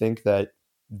don't think that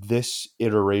this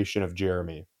iteration of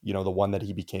Jeremy, the one that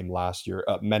he became last year,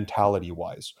 mentality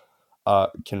wise,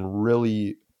 can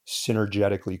really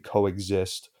synergetically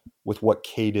coexist with what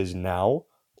Cade is now,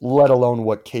 let alone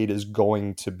what Cade is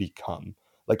going to become.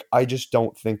 Like, I just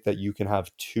don't think that you can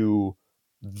have two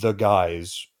the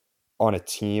guys on a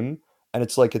team. And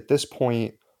it's like at this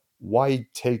point, why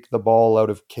take the ball out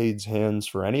of Cade's hands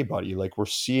for anybody? Like we're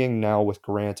seeing now with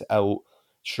Grant out,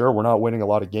 sure, we're not winning a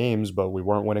lot of games, but we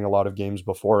weren't winning a lot of games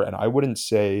before. And I wouldn't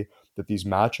say that these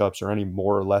matchups are any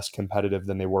more or less competitive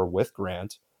than they were with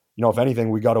Grant. If anything,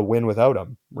 we got to win without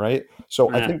him, right?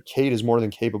 So I Eh, think Cade is more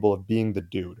than capable of being the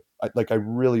dude. I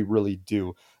really, really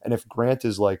do. And if Grant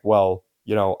is like, well,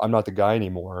 I'm not the guy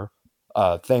anymore.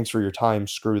 Thanks for your time.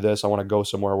 Screw this. I want to go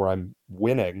somewhere where I'm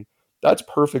winning. That's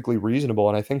perfectly reasonable.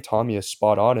 And I think Tommy is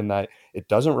spot on in that it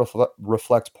doesn't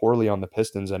reflect poorly on the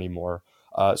Pistons anymore.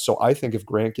 So I think if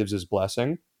Grant gives his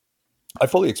blessing, I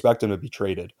fully expect him to be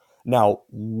traded. Now,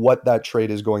 what that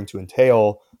trade is going to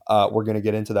entail, we're going to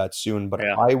get into that soon, but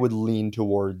yeah. I would lean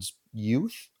towards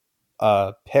youth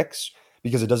picks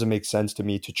because it doesn't make sense to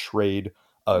me to trade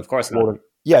a Of course not.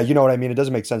 yeah, you know what I mean? It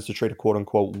doesn't make sense to trade a quote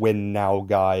unquote win now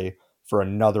guy for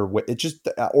another win. It just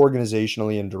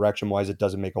organizationally and direction wise, it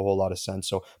doesn't make a whole lot of sense.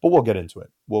 So, but we'll get into it.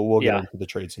 We'll get Yeah. into the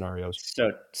trade scenarios.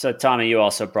 So Tommy, you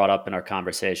also brought up in our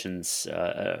conversations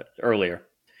earlier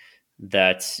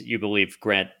that you believe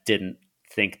Grant didn't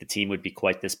think the team would be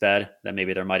quite this bad, that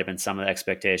maybe there might have been some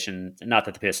expectation, not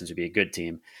that the Pistons would be a good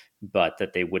team, but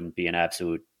that they wouldn't be an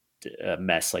absolute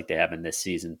mess like they have in this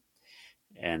season,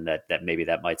 and that maybe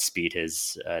that might speed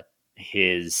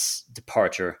his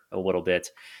departure a little bit.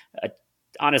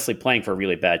 Honestly, playing for a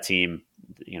really bad team,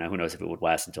 who knows if it would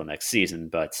last until next season,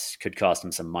 but could cost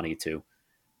him some money too.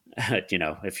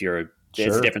 If you're,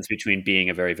 there's a difference between being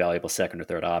a very valuable second or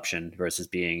third option versus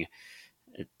being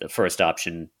the first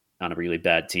option on a really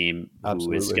bad team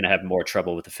who is going to have more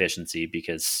trouble with efficiency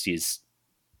because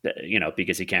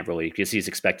because he's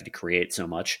expected to create so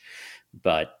much.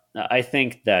 But I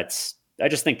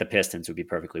just think the Pistons would be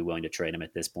perfectly willing to trade him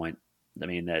at this point. I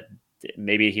mean, that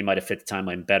maybe he might have fit the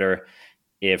timeline better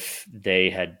if they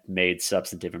had made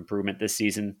substantive improvement this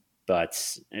season,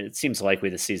 but it seems likely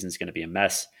the season is going to be a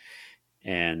mess.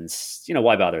 And,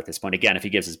 why bother at this point? Again, if he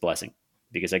gives his blessing,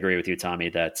 because I agree with you, Tommy,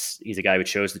 that he's a guy who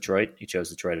chose Detroit. He chose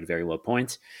Detroit at a very low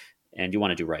point, and you want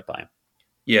to do right by him.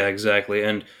 Yeah, exactly.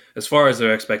 And as far as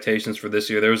their expectations for this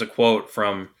year, there was a quote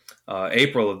from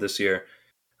April of this year.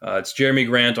 It's Jerami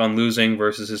Grant on losing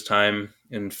versus his time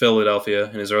in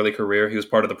Philadelphia in his early career. He was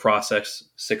part of the process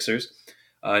Sixers.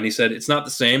 And he said, "It's not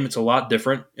the same. It's a lot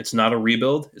different. It's not a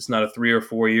rebuild. It's not a 3 or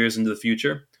 4 years into the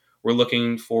future. We're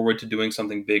looking forward to doing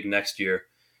something big next year.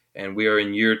 And we are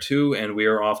in year 2, and we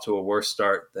are off to a worse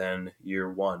start than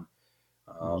year 1.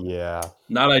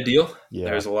 Not ideal. Yeah.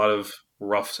 There's a lot of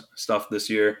rough stuff this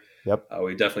year. Yep.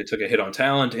 We definitely took a hit on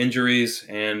talent, injuries,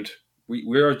 and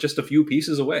we are just a few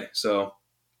pieces away. So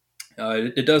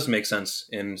it does make sense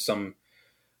in some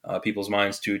people's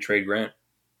minds to trade Grant.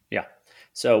 Yeah.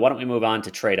 So why don't we move on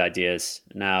to trade ideas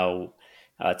now?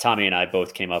 Tommy and I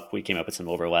both came up with some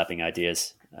overlapping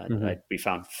ideas. We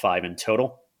found 5 in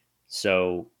total.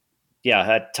 So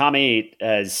yeah, Tommy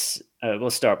has,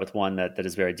 we'll start with one that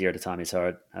is very dear to Tommy's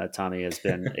heart. Tommy has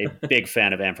been a big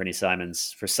fan of Anthony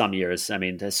Simons for some years. I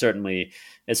mean, certainly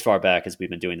as far back as we've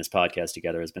been doing this podcast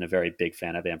together, has been a very big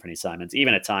fan of Anthony Simons,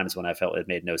 even at times when I felt it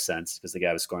made no sense because the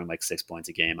guy was scoring like 6 points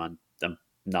a game on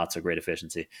not so great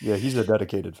efficiency. Yeah, he's a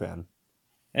dedicated fan.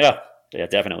 Yeah,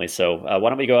 definitely. So why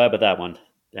don't we go ahead with that one?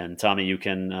 And Tommy, you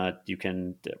can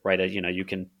write you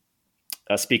can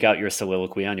speak out your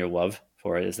soliloquy on your love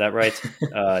for it. Is that right?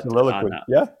 Soliloquy.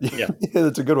 Yeah,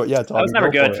 that's a good one. Yeah, Tommy, I was never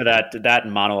good for that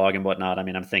and monologue and whatnot. I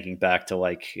mean, I'm thinking back to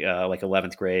like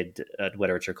 11th grade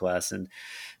literature class, and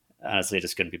honestly, I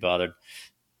just couldn't be bothered.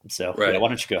 So why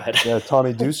don't you go ahead? Yeah,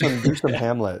 Tommy, do some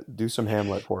Hamlet. Do some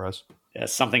Hamlet for us. Yeah,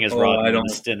 something is wrong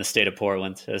in the state of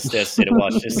Portland, state of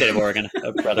Washington, state of Oregon,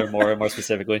 rather more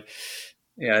specifically.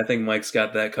 Yeah, I think Mike's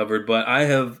got that covered. But I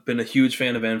have been a huge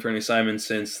fan of Anthony Simons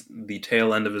since the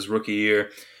tail end of his rookie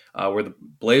year, where the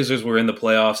Blazers were in the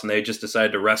playoffs and they just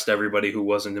decided to rest everybody who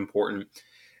wasn't important.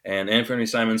 And Anthony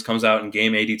Simons comes out in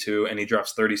game 82 and he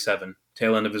drops 37,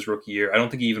 tail end of his rookie year. I don't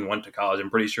think he even went to college. I'm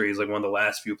pretty sure he's like one of the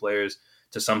last few players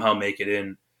to somehow make it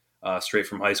in straight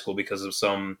from high school because of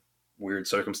some weird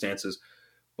circumstances.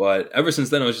 But ever since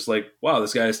then, I was just like, wow,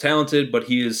 this guy is talented, but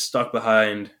he is stuck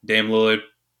behind Dame Lillard.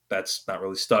 That's not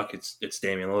really stuck. It's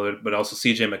Damian Lillard, but also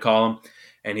CJ McCollum.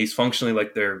 And he's functionally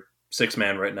like their sixth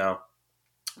man right now.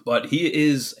 But he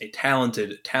is a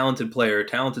talented player,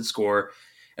 talented scorer.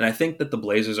 And I think that the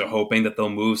Blazers are hoping that they'll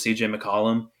move CJ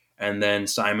McCollum and then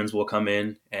Simons will come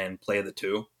in and play the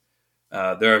 2.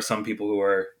 There are some people who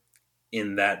are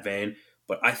in that vein.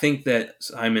 But I think that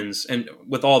Simons, and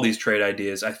with all these trade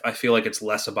ideas, I feel like it's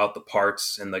less about the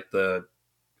parts and like the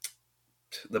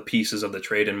pieces of the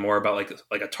trade and more about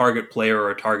like a target player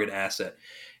or a target asset.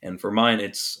 And for mine,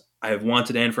 I have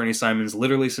wanted Anthony Simons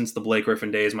literally since the Blake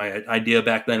Griffin days. My idea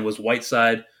back then was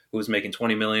Whiteside, who was making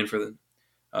 $20 million for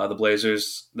the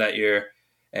Blazers that year,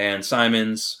 and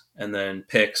Simons, and then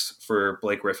picks for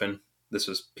Blake Griffin. This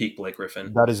was peak Blake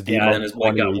Griffin. That is the most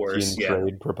 2018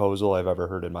 trade proposal I've ever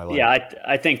heard in my life. Yeah,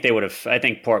 I think they would have. I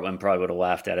think Portland probably would have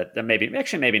laughed at it. Maybe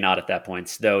not at that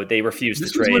point, though. They refused to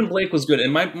trade. This was when Blake was good,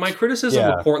 and my criticism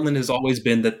of Portland has always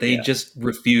been that they just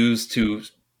refuse to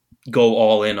go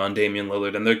all in on Damian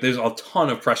Lillard, and there's a ton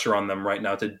of pressure on them right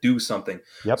now to do something.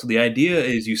 Yep. So the idea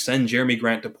is you send Jerami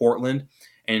Grant to Portland,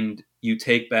 and you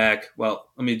take back. Well,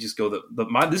 let me just go.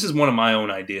 This is one of my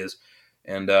own ideas.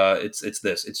 And it's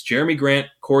this. It's Jerami Grant,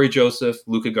 Corey Joseph,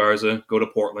 Luka Garza go to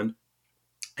Portland,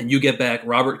 and you get back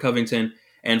Robert Covington,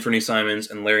 Anthony Simons,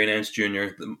 and Larry Nance Jr.,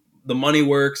 the money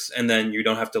works, and then you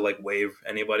don't have to like waive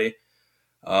anybody.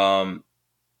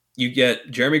 You get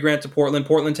Jerami Grant to Portland.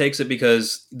 Portland takes it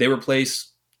because they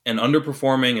replace an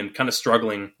underperforming and kind of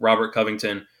struggling Robert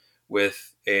Covington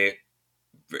with a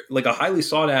highly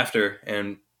sought after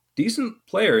and decent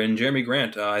player in Jerami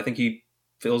Grant. I think he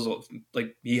feels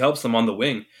like he helps them on the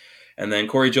wing. And then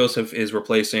Corey Joseph is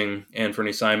replacing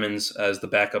Anthony Simons as the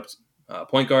backup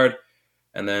point guard.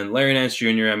 And then Larry Nance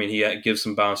Jr., I mean, he gives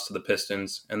some bounce to the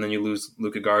Pistons. And then you lose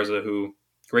Luka Garza, who,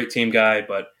 great team guy,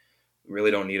 but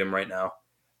really don't need him right now.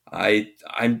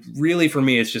 I'm really, for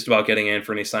me, it's just about getting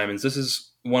Anthony Simons. This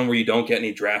is one where you don't get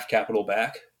any draft capital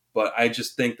back, but I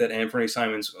just think that Anthony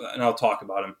Simons, and I'll talk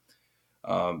about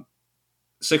him,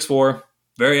 6'4",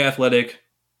 very athletic,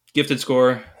 gifted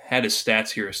scorer, had his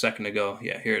stats here a second ago.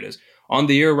 Yeah, here it is. On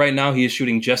the year right now, he is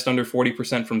shooting just under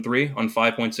 40% from three on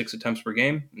 5.6 attempts per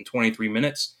game in 23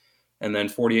 minutes, and then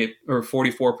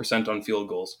 44% on field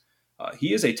goals.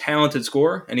 He is a talented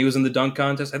scorer, and he was in the dunk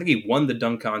contest. I think he won the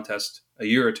dunk contest a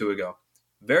year or two ago.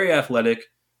 Very athletic,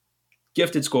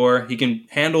 gifted scorer. He can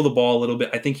handle the ball a little bit.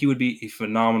 I think he would be a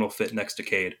phenomenal fit next to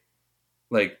Cade.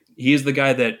 Like, he is the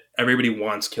guy that everybody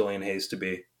wants Killian Hayes to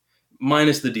be,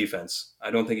 minus the defense. I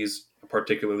don't think he's a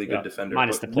particularly good defender.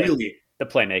 Minus the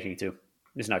playmaking too.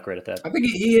 He's not great at that. I think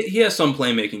he has some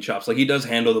playmaking chops. Like, he does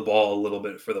handle the ball a little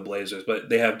bit for the Blazers,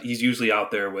 but he's usually out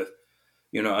there with,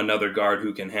 another guard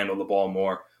who can handle the ball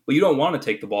more. But you don't want to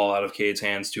take the ball out of Cade's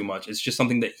hands too much. It's just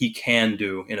something that he can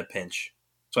do in a pinch.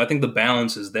 So I think the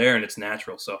balance is there and it's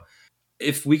natural. So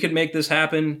if we could make this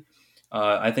happen,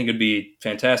 I think it'd be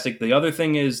fantastic. The other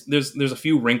thing is there's a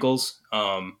few wrinkles.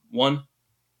 One,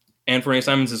 Anthony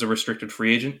Simons is a restricted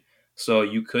free agent, so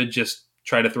you could just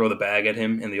try to throw the bag at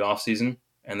him in the offseason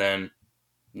and then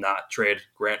not trade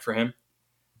Grant for him.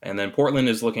 And then Portland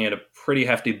is looking at a pretty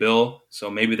hefty bill,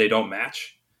 so maybe they don't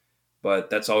match.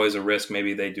 But that's always a risk.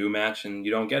 Maybe they do match and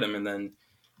you don't get him, and then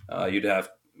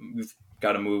you've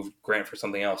got to move Grant for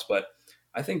something else. But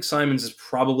I think Simons is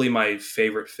probably my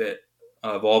favorite fit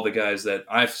of all the guys that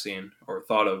I've seen or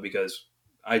thought of, because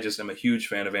I just am a huge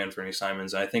fan of Anthony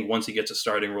Simons. I think once he gets a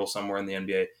starting role somewhere in the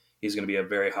NBA, he's going to be a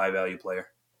very high-value player.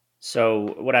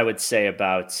 So what I would say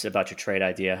about your trade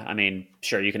idea, I mean,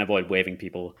 sure, you can avoid waiving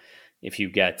people if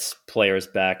you get players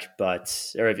back,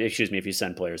 if you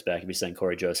send players back, if you send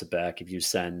Corey Joseph back,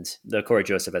 the Corey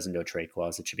Joseph has a no trade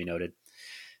clause, it should be noted.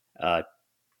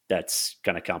 That's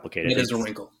kind of complicated. It is a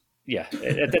wrinkle. Yeah,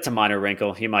 that's a minor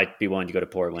wrinkle. He might be willing to go to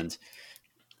Portland.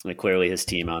 Like, clearly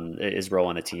his role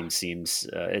on the team seems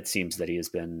that he has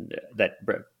been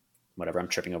whatever, I'm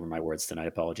tripping over my words tonight,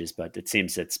 apologies, but it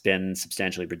seems it's been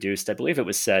substantially reduced. I believe it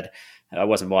was said, I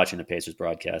wasn't watching the Pacers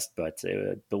broadcast, but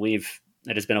I believe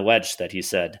it has been alleged that he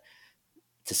said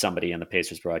to somebody on the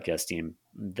Pacers broadcast team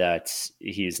that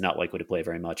he's not likely to play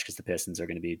very much because the Pistons are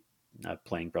going to be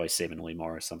playing probably savingly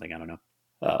more or something. I don't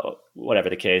know. Whatever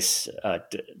the case,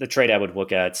 the trade I would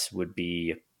look at would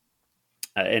be,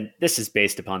 and this is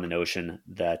based upon the notion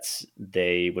that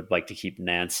they would like to keep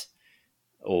Nance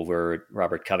over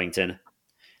Robert Covington.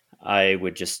 I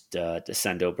would just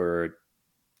send over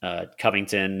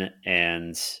Covington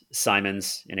and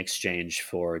Simons in exchange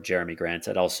for Jerami Grant.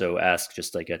 I'd also ask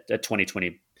just like a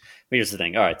 2020. Here's the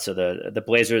thing. All right, so the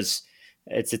Blazers,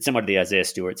 it's similar to the Isaiah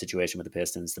Stewart situation with the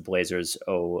Pistons. The Blazers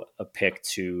owe a pick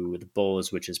to the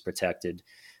Bulls, which is protected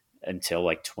until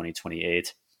like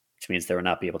 2028, which means they will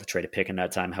not be able to trade a pick in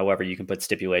that time. However, you can put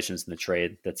stipulations in the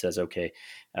trade that says, okay,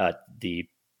 the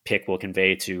pick will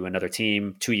convey to another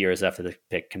team 2 years after the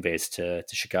pick conveys to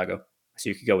Chicago. So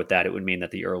you could go with that. It would mean that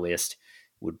the earliest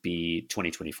would be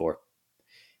 2024,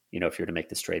 if you were to make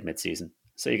this trade midseason.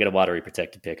 So you get a lottery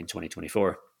protected pick in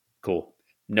 2024. Cool.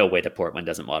 No way that Portland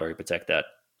doesn't lottery protect that.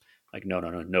 Like,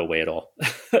 no way at all.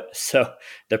 So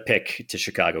the pick to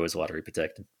Chicago is lottery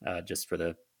protected, just for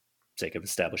the sake of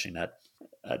establishing that.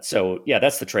 So yeah,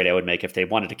 that's the trade I would make if they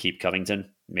wanted to keep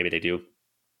Covington. Maybe they do.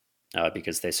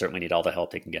 Because they certainly need all the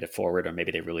help they can get it forward, or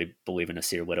maybe they really believe in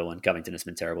Nasir Little, and Covington has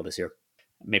been terrible this year.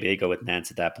 Maybe they go with Nance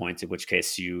at that point, in which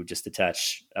case you just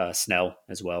attach Snell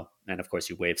as well, and of course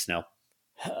you waive Snell.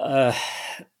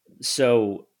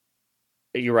 So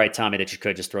you're right, Tommy, that you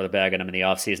could just throw the bag at him in the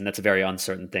offseason. That's a very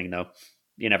uncertain thing, though.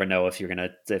 You never know if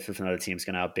another team's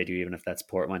going to outbid you, even if that's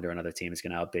Portland, or another team is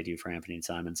going to outbid you for Anthony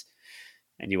Simons,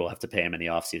 and you will have to pay him in the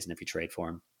offseason if you trade for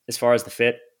him. As far as the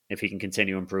fit, if he can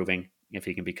continue improving, if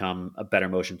he can become a better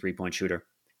motion three-point shooter,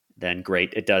 then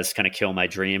great. It does kind of kill my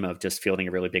dream of just fielding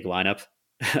a really big lineup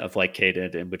of like Cade,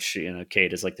 in which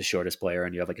Cade is like the shortest player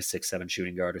and you have like a 6'7"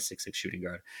 shooting guard or 6'6" shooting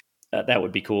guard. That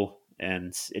would be cool,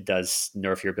 and it does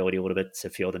nerf your ability a little bit to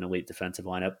field an elite defensive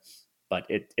lineup. but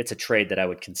it's a trade that I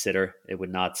would consider. It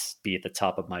would not be at the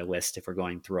top of my list if we're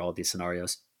going through all these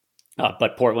scenarios.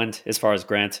 But Portland, as far as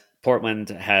Grant, Portland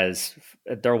has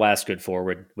their last good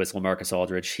forward was LaMarcus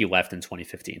Aldridge. He left in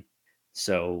 2015.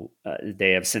 So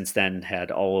they have since then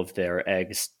had all of their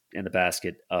eggs in the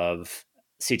basket of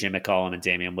CJ McCollum and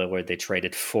Damian Lillard. They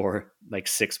traded for like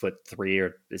 6'3",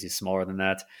 or is he smaller than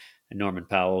that? And Norman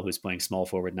Powell, who's playing small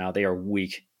forward now. They are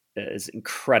weak, is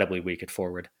incredibly weak at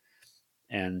forward.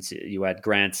 And you add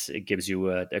Grant, it gives you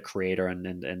a creator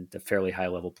and a fairly high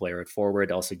level player at forward.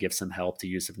 Also gives some help to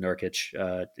Yusuf Nurkic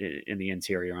in the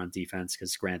interior on defense,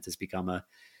 because Grant has become a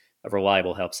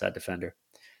reliable help side defender.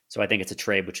 So I think it's a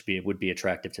trade which would be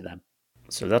attractive to them.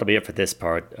 So that'll be it for this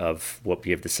part of what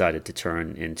we have decided to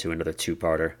turn into another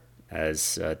two-parter,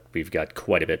 as we've got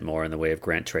quite a bit more in the way of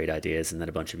Grant trade ideas and then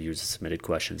a bunch of user-submitted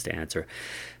questions to answer.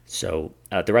 So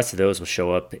the rest of those will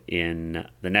show up in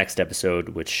the next episode,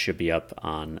 which should be up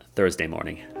on Thursday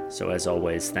morning. So as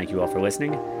always, thank you all for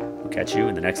listening. We'll catch you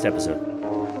in the next episode.